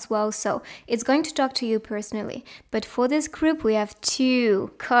style as well. So it's going to talk to you personally. But for this group, we have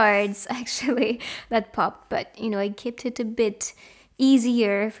 2 cards actually that pop. But I kept it a bit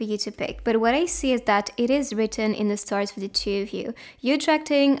easier for you to pick. But what I see is that it is written in the stars for the 2 of you. You're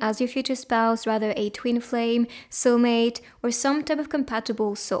attracting as your future spouse rather a twin flame, soulmate, or some type of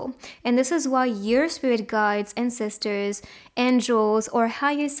compatible soul. And this is why your spirit guides, ancestors, angels, or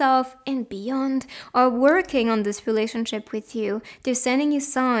higher self and beyond are working on this relationship with you. They're sending you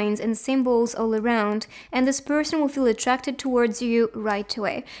signs and symbols all around, and this person will feel attracted towards you right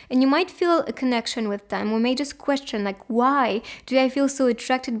away. And you might feel a connection with them, or may just question like, why do I feel so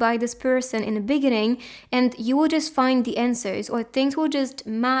attracted by this person in the beginning? And you will just find the answers, or things will just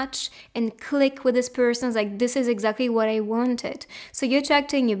match and click with this person. It's like, this is exactly what I wanted. So you're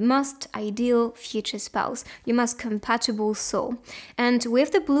attracting your most ideal future spouse, your most compatible soul. And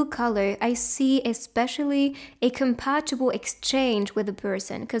with the blue color, I see especially a compatible exchange with the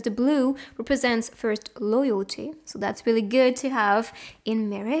person, because the blue represents first loyalty, so that's really good to have in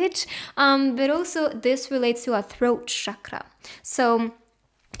marriage, but also this relates to our throat chakra. So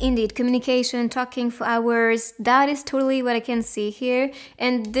indeed, communication, talking for hours, that is totally what I can see here.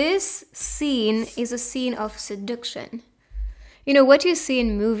 And this scene is a scene of seduction. What you see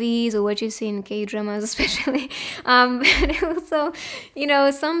in movies or what you see in K-dramas especially, but also,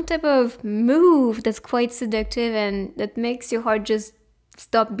 some type of move that's quite seductive and that makes your heart just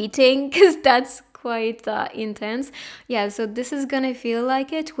stop beating, because that's quite intense. Yeah, so this is gonna feel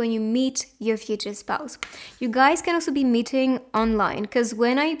like it when you meet your future spouse. You guys can also be meeting online, because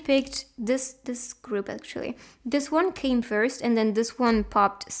when I picked this group, actually, this one came first and then this one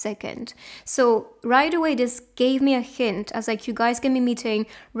popped second. So right away this gave me a hint as like you guys can be meeting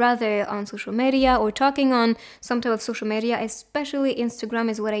rather on social media or talking on some type of social media, especially Instagram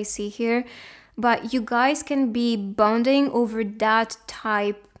is what I see here. But you guys can be bonding over that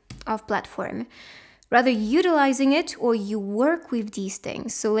type of platform, rather utilizing it, or you work with these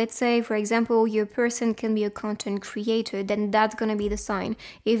things. So let's say, for example, your person can be a content creator, then that's gonna be the sign.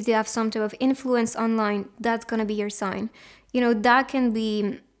 If they have some type of influence online, that's gonna be your sign. That can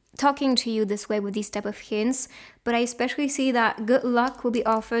be talking to you this way with these type of hints, but I especially see that good luck will be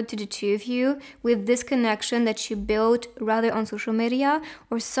offered to the two of you with this connection that you built rather on social media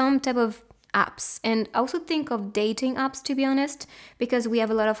or some type of apps. And also think of dating apps, to be honest, because we have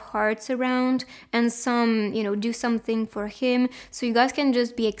a lot of hearts around, and some, do something for him, so you guys can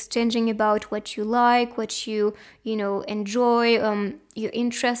just be exchanging about what you like, what you enjoy, your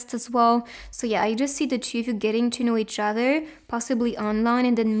interests as well. So yeah, I just see the two of you getting to know each other, possibly online,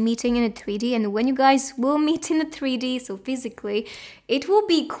 and then meeting in a 3D. And when you guys will meet in a 3D, so physically, it will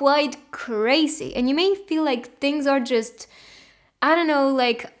be quite crazy, and you may feel like things are just, I don't know,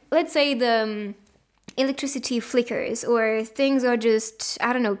 like, let's say the electricity flickers, or things are just,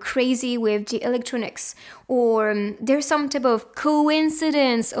 I don't know, crazy with the electronics, or there's some type of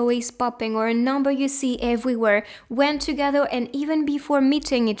coincidence always popping, or a number you see everywhere went together and even before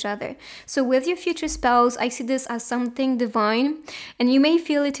meeting each other. So with your future spouse, I see this as something divine, and you may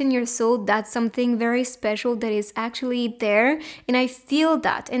feel it in your soul that something very special that is actually there, and I feel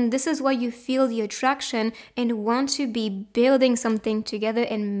that, and this is why you feel the attraction and want to be building something together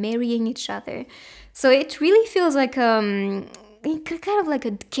and marrying each other. So it really feels like kind of like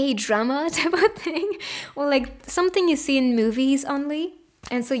a K-drama type of thing, or like something you see in movies only,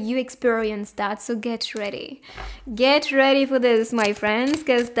 and so you experience that. So get ready for this, my friends,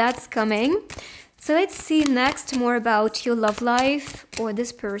 because that's coming. So let's see next more about your love life or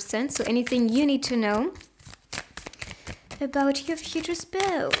this person. So anything you need to know about your future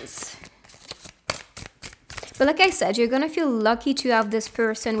spouse. But like I said, you're gonna feel lucky to have this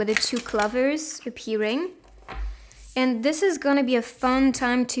person with the 2 clovers appearing. And this is gonna be a fun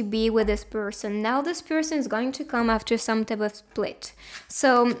time to be with this person. Now this person is going to come after some type of split.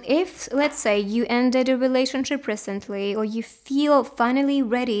 So if, let's say, you ended a relationship recently, or you feel finally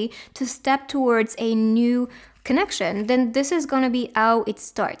ready to step towards a new connection, then this is gonna be how it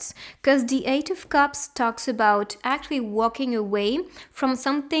starts, because the 8 of Cups talks about actually walking away from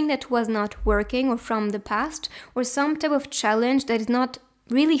something that was not working, or from the past, or some type of challenge that is not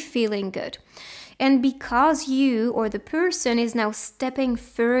really feeling good. And because you or the person is now stepping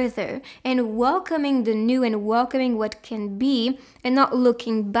further and welcoming the new and welcoming what can be and not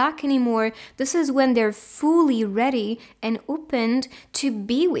looking back anymore, this is when they're fully ready and opened to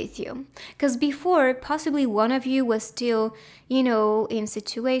be with you. Because before, possibly one of you was still, in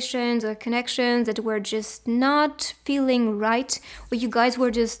situations or connections that were just not feeling right, or you guys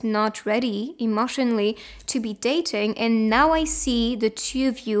were just not ready emotionally to be dating. And now I see the two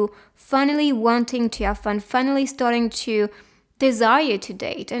of you finally wanting to have fun, finally starting to desire to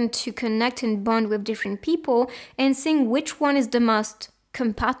date and to connect and bond with different people, and seeing which one is the most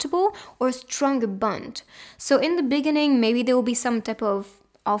compatible or stronger bond. So in the beginning, maybe there will be some type of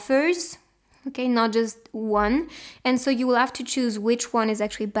offers, okay, not just one, and so you will have to choose which one is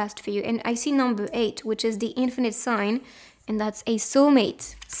actually best for you. And I see number 8, which is the infinite sign, and that's a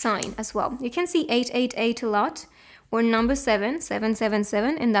soulmate sign as well. You can see 888 a lot, or number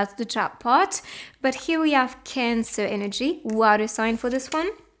 777, and that's the jackpot. But here we have Cancer energy, water sign for this one,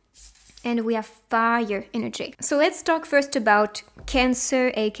 and we have fire energy. So let's talk first about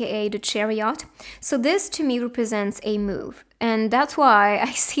Cancer, aka the Chariot. So this to me represents a move, and that's why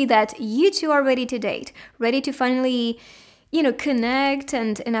I see that you two are ready to date, ready to finally, connect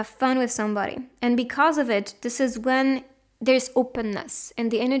and have fun with somebody. And because of it, this is when there's openness, and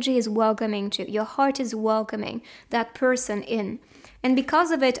the energy is welcoming too. Your heart is welcoming that person in. And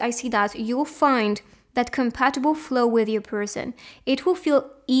because of it, I see that you'll find that compatible flow with your person. It will feel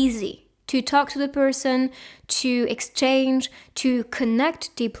easy to talk to the person, to exchange, to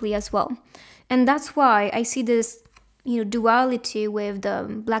connect deeply as well. And that's why I see this duality with the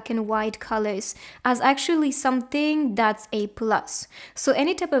black and white colors as actually something that's a plus. So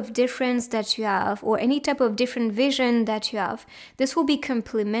any type of difference that you have, or any type of different vision that you have, this will be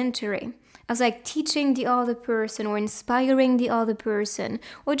complementary, as like teaching the other person or inspiring the other person,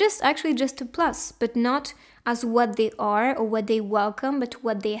 or just a plus, but not as what they are or what they welcome, but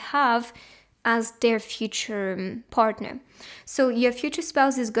what they have as their future partner. So your future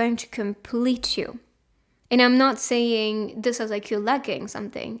spouse is going to complete you. And I'm not saying this as like you're lacking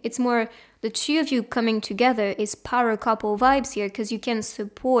something. It's more the two of you coming together is power couple vibes here, because you can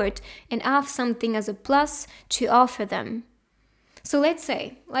support and have something as a plus to offer them. So let's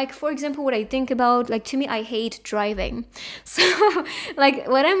say, like, for example, what I think about, like, to me, I hate driving. So, like,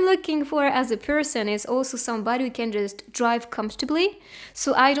 what I'm looking for as a person is also somebody who can just drive comfortably,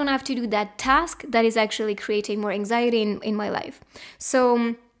 so I don't have to do that task that is actually creating more anxiety in my life.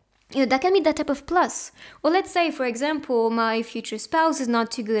 So That can be that type of plus. Or let's say, for example, my future spouse is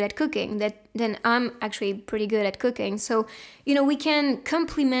not too good at cooking, then I'm actually pretty good at cooking. So, we can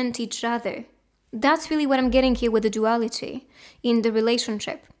complement each other. That's really what I'm getting here with the duality in the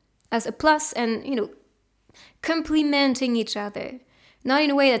relationship. As a plus and, complementing each other. Not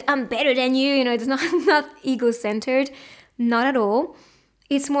in a way that I'm better than you, it's not ego-centered. Not at all.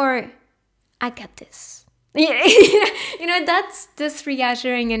 It's more, I got this. That's this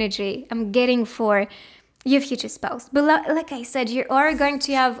reassuring energy I'm getting for your future spouse. But like I said, you are going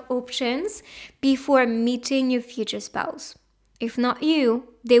to have options before meeting your future spouse. If not you,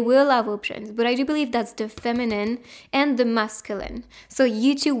 they will have options. But I do believe that's the feminine and the masculine. So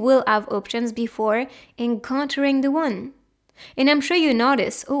you two will have options before encountering the one. And I'm sure you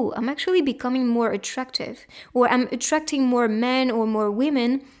notice, I'm actually becoming more attractive, or I'm attracting more men or more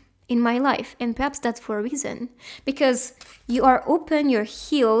women in my life. And perhaps that's for a reason. Because you are open, you're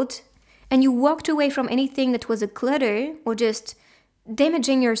healed, and you walked away from anything that was a clutter or just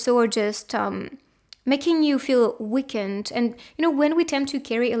damaging your soul or just making you feel weakened. And, when we tend to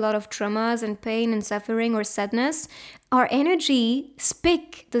carry a lot of traumas and pain and suffering or sadness, our energy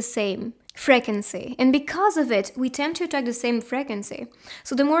speak the same frequency. And because of it, we tend to attract the same frequency.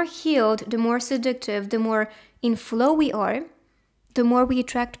 So the more healed, the more seductive, the more in flow we are, the more we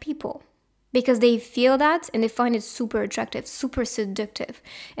attract people. Because they feel that and they find it super attractive, super seductive.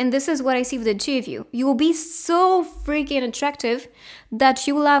 And this is what I see with the two of you. You will be so freaking attractive that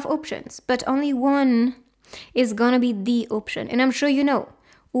you will have options. But only one is gonna be the option. And I'm sure you know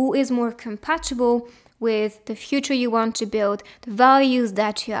who is more compatible with the future you want to build, the values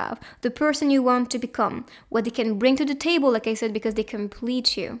that you have, the person you want to become, what they can bring to the table, like I said, because they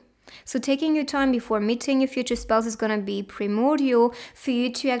complete you. So taking your time before meeting your future spouse is going to be primordial for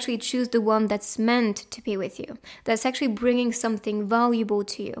you to actually choose the one that's meant to be with you, that's actually bringing something valuable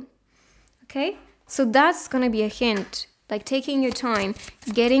to you. Okay? So that's going to be a hint, like taking your time,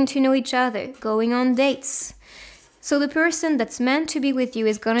 getting to know each other, going on dates. So the person that's meant to be with you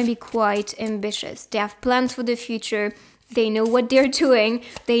is going to be quite ambitious. They have plans for the future. They know what they're doing.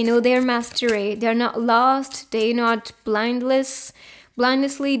 They know their mastery. They're not lost. They're not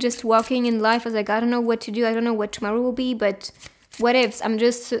blindlessly just walking in life as like, I don't know what to do. I don't know what tomorrow will be, but what ifs? I'm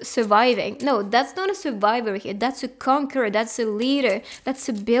just surviving. No, that's not a survivor here. That's a conqueror. That's a leader. That's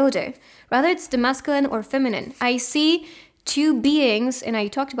a builder. Rather, it's the masculine or feminine. I see two beings, and I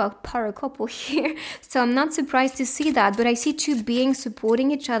talked about power couple here, so I'm not surprised to see that, but I see two beings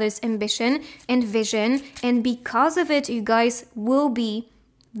supporting each other's ambition and vision, and because of it, you guys will be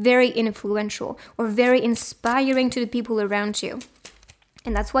very influential or very inspiring to the people around you.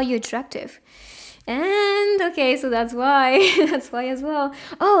 And that's why you're attractive. And okay, so that's why as well.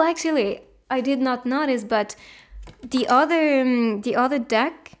 Oh, actually, I did not notice, but the other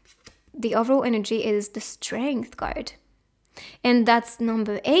deck, the overall energy is the Strength card. And that's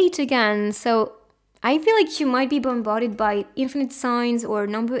number 8 again. So I feel like you might be bombarded by infinite signs or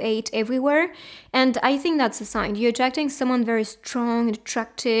number 8 everywhere. And I think that's a sign. You're attracting someone very strong and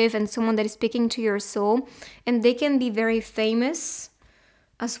attractive and someone that is speaking to your soul. And they can be very famous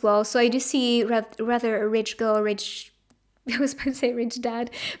as well. So I do see rather a rich girl, I was about to say rich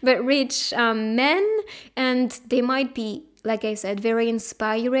dad, but rich men. And they might be, like I said, very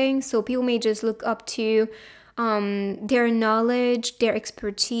inspiring. So people may just look up to their knowledge, their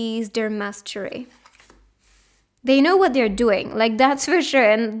expertise, their mastery. They know what they're doing, like that's for sure,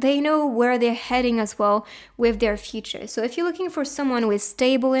 and they know where they're heading as well with their future. So if you're looking for someone who is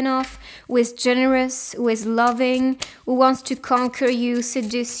stable enough, who is generous, who is loving, who wants to conquer you,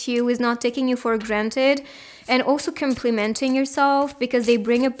 seduce you, who is not taking you for granted, and also complimenting yourself because they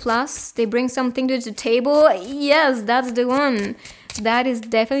bring a plus, they bring something to the table, yes, that's the one. That is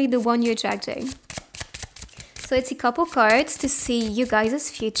definitely the one you're attracting. So it's a couple cards to see you guys'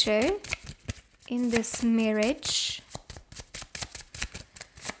 future in this marriage.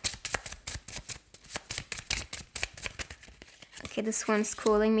 Okay, this one's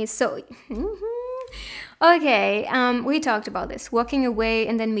calling me. So, okay, we talked about this. Walking away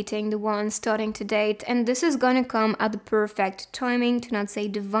and then meeting the one, starting to date. And this is going to come at the perfect timing, to not say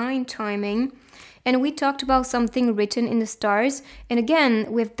divine timing. And we talked about something written in the stars. And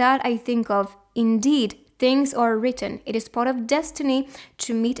again, with that, I think of indeed, things are written. It is part of destiny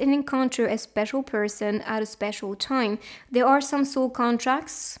to meet and encounter a special person at a special time. There are some soul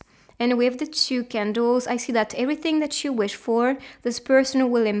contracts. And with the 2 candles, I see that everything that you wish for, this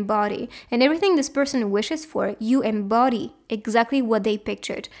person will embody. And everything this person wishes for, you embody exactly what they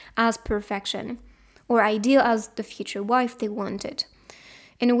pictured as perfection. Or ideal as the future wife they wanted.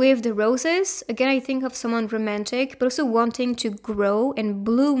 And with the roses, again, I think of someone romantic, but also wanting to grow and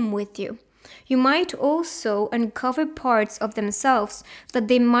bloom with you. You might also uncover parts of themselves that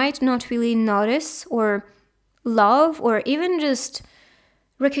they might not really notice or love or even just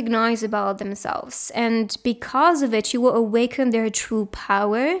recognize about themselves. And because of it, you will awaken their true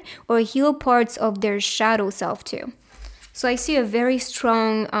power or heal parts of their shadow self too. So I see a very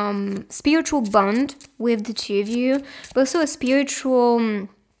strong spiritual bond with the two of you, but also a spiritual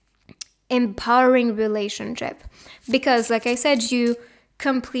empowering relationship. Because like I said, you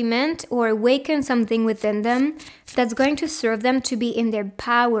complement or awaken something within them that's going to serve them to be in their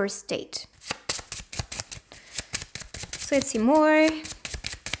power state. So let's see more.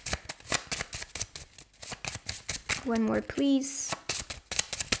 One more, please.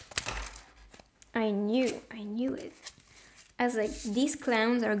 I knew it. I was like, these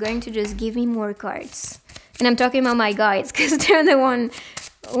clowns are going to just give me more cards. And I'm talking about my guides, because they're the one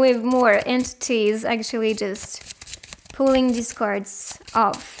with more entities actually just pulling these cards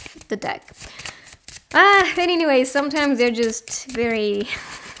off the deck. But anyway, sometimes they're just very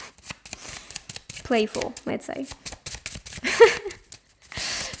playful, let's say.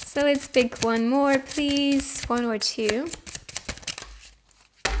 So let's pick one more, please. One or two.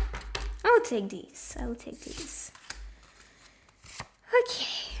 I'll take these.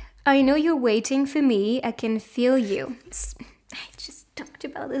 Okay. I know you're waiting for me. I can feel you. I just talked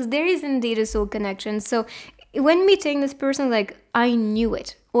about this. There is indeed a soul connection. So when meeting this person, like, I knew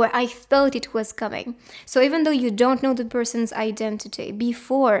it, or I felt it was coming. So even though you don't know the person's identity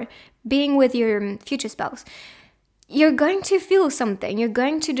before being with your future spouse, you're going to feel something. You're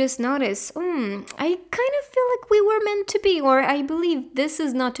going to just notice, I kind of feel like we were meant to be, or I believe this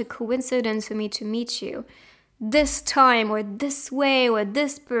is not a coincidence for me to meet you this time, or this way, or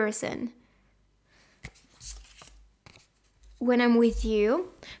this person. When I'm with you,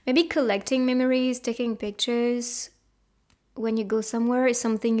 maybe collecting memories, taking pictures when you go somewhere is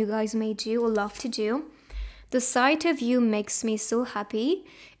something you guys may do or love to do. The sight of you makes me so happy.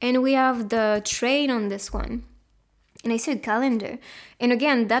 And we have the train on this one. And I see a calendar. And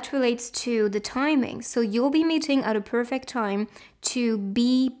again, that relates to the timing. So you'll be meeting at a perfect time to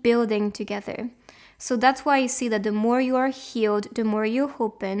be building together. So that's why I see that the more you are healed, the more you're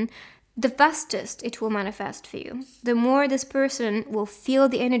open, the fastest it will manifest for you. The more this person will feel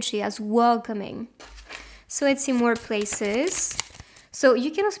the energy as welcoming. So let's see more places. So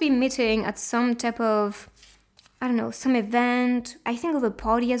you can also be meeting at some type of, I don't know, some event. I think of a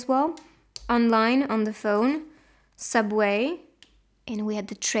party as well. Online, on the phone, subway. And we had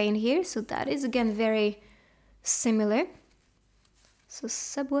the train here. So that is again very similar. So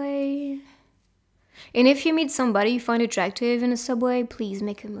subway. And if you meet somebody you find attractive in a subway, please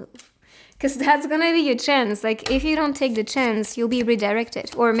make a move. Because that's going to be your chance. Like, if you don't take the chance, you'll be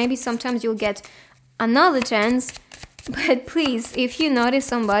redirected. Or maybe sometimes you'll get another chance. But please, if you notice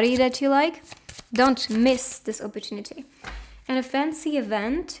somebody that you like, don't miss this opportunity. And a fancy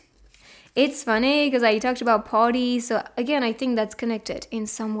event. It's funny because I talked about parties. So again, I think that's connected in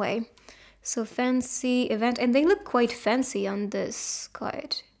some way. So fancy event. And they look quite fancy on this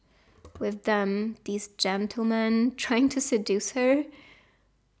card. With them, these gentlemen trying to seduce her.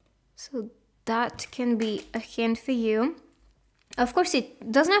 So that can be a hint for you. Of course,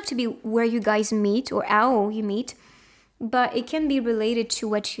 it doesn't have to be where you guys meet or how you meet, but it can be related to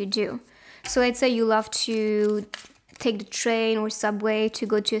what you do. So let's say you love to take the train or subway to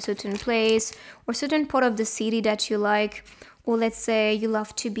go to a certain place or certain part of the city that you like. Or let's say you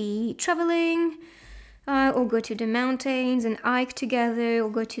love to be traveling or go to the mountains and hike together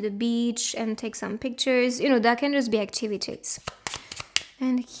or go to the beach and take some pictures. You know, that can just be activities.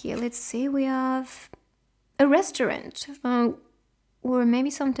 And here, let's see, we have a restaurant or maybe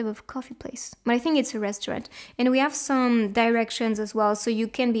some type of coffee place. But I think it's a restaurant. And we have some directions as well. So you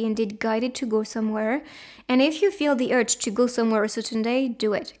can be indeed guided to go somewhere. And if you feel the urge to go somewhere a certain day,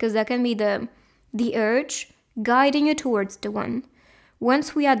 do it. Because that can be the urge guiding you towards the one.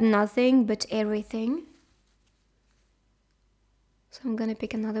 Once we had nothing but everything. So I'm going to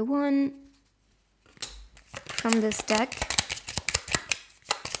pick another one from this deck.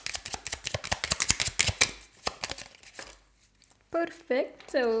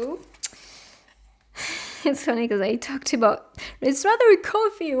 Perfecto. It's funny because I talked about it's rather a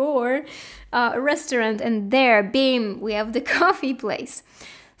coffee or a restaurant, and there, bam, we have the coffee place.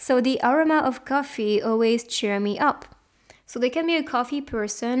 So the aroma of coffee always cheer me up. So they can be a coffee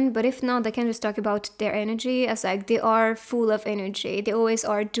person, but if not, they can just talk about their energy as like they are full of energy. They always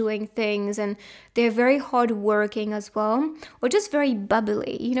are doing things and they're very hardworking as well, or just very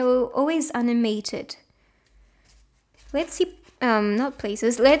bubbly, you know, always animated. Let's see not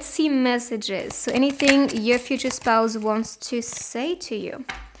places. Let's see messages. So anything your future spouse wants to say to you.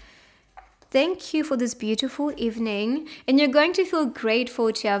 Thank you for this beautiful evening, and you're going to feel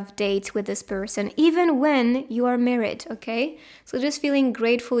grateful to have dates with this person, even when you are married, okay? So just feeling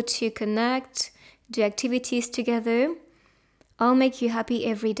grateful to connect, do activities together. I'll make you happy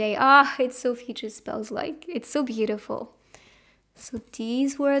every day. Ah, it's so future spouse-like. It's so beautiful. So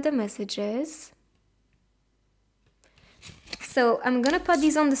these were the messages. So I'm gonna put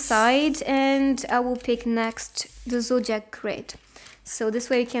these on the side, and I will pick next the zodiac grid. So this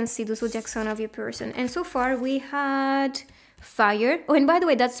way you can see the zodiac sign of your person. And so far we had fire. Oh, and by the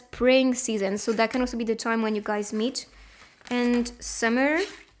way, that's spring season. So that can also be the time when you guys meet. And summer,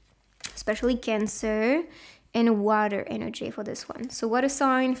 especially Cancer, and water energy for this one. So water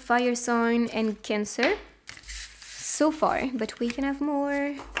sign, fire sign, and Cancer so far. But we can have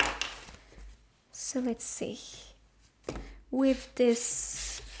more. So let's see. With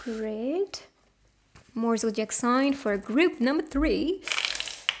this grid, more zodiac sign for group number 3.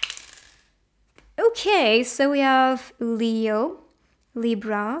 Okay, so we have Leo,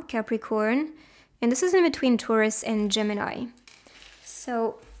 Libra, Capricorn, and this is in between Taurus and Gemini.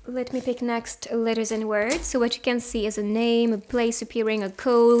 So let me pick next letters and words. So what you can see is a name, a place appearing, a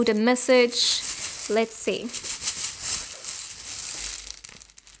code, a message. Let's see.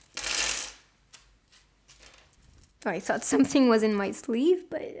 I thought something was in my sleeve,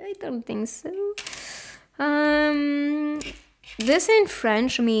 but I don't think so. This in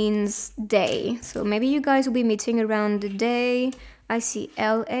French means day. So maybe you guys will be meeting around the day. I see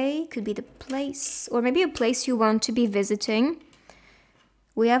LA, could be the place, or maybe a place you want to be visiting.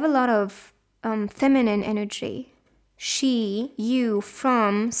 We have a lot of feminine energy. She, you,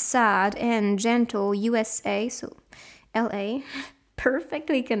 from, sad, and gentle, USA. So LA,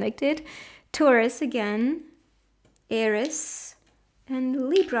 perfectly connected. Taurus again. Aries, and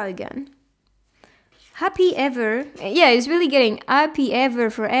Libra again. Happy ever. Yeah, it's really getting happy ever,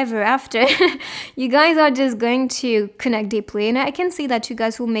 forever, after. You guys are just going to connect deeply. And I can see that you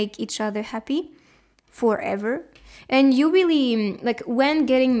guys will make each other happy forever. And you really, like when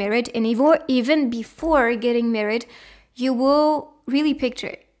getting married, and even before getting married, you will really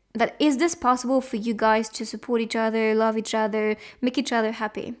picture that is this possible for you guys to support each other, love each other, make each other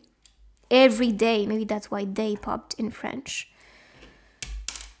happy. Every day. Maybe that's why day popped in French.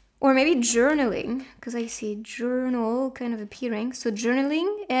 Or maybe journaling, because I see journal kind of appearing. So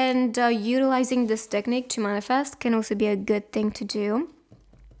journaling and utilizing this technique to manifest can also be a good thing to do.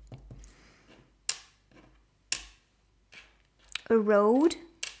 A road.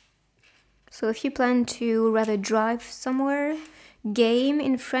 So if you plan to rather drive somewhere, game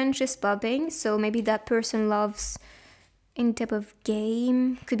in French is popping. So maybe that person loves any type of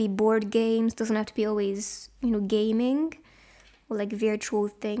game, could be board games, doesn't have to be always, gaming, or like virtual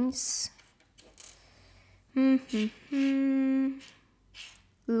things.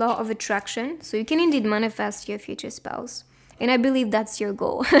 Law of attraction, so you can indeed manifest your future spouse, and I believe that's your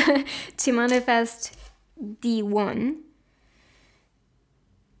goal, to manifest the one.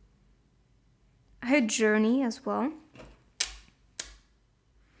 I heard journey as well.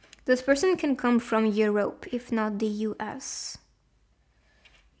 This person can come from Europe, if not the US.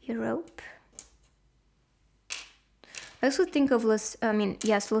 Europe. I also think of Los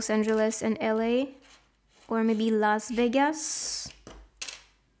Angeles and LA. Or maybe Las Vegas.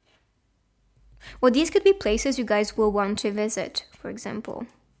 Well, these could be places you guys will want to visit, for example.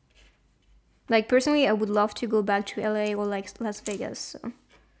 Like, personally, I would love to go back to LA or like Las Vegas. So.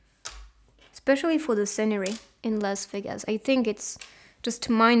 Especially for the scenery in Las Vegas. I think it's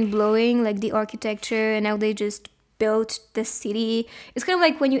just mind-blowing, like the architecture and how they just built the city. It's kind of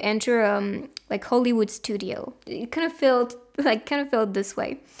like when you enter like Hollywood studio. It kind of felt this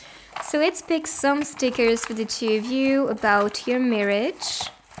way. So let's pick some stickers for the two of you about your marriage.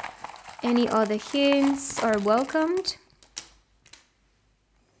 Any other hints are welcomed.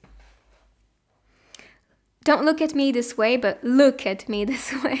 Don't look at me this way, but look at me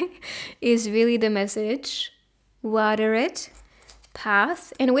this way is really the message. Water it.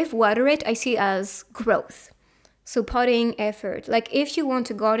 Path, and with water it I see as growth, so putting effort. Like if you want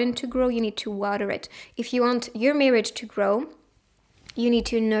a garden to grow, you need to water it. If you want your marriage to grow, you need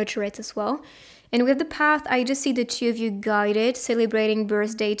to nurture it as well. And with the path, I just see the two of you guided, celebrating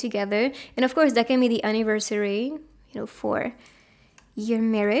birthday together, and of course that can be the anniversary, for your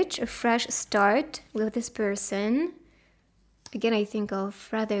marriage, a fresh start with this person. Again, I think of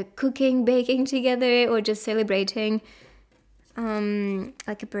rather cooking, baking together, or just celebrating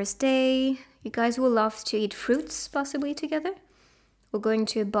like a birthday. You guys will love to eat fruits possibly together, or going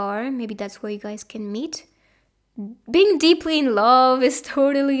to a bar. Maybe that's where you guys can meet. Being deeply in love is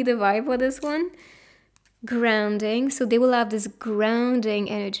totally the vibe for this one. Grounding, so they will have this grounding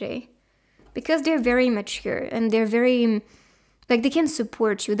energy because they're very mature and they're very, like, they can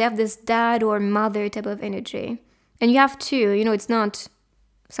support you. They have this dad or mother type of energy. And you have two, it's not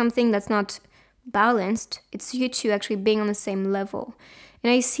something that's not balanced. It's you two actually being on the same level.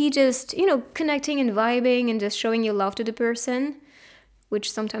 And I see just, connecting and vibing and just showing your love to the person,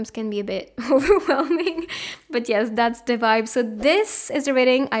 which sometimes can be a bit overwhelming. But yes, that's the vibe. So this is the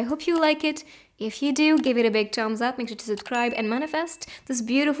reading. I hope you like it. If you do, give it a big thumbs up. Make sure to subscribe and manifest this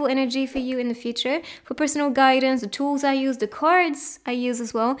beautiful energy for you in the future. For personal guidance, the tools I use, the cards I use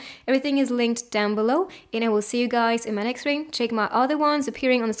as well, everything is linked down below. And I will see you guys in my next reading. Check my other ones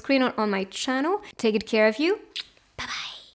appearing on the screen or on my channel. Take good care of you.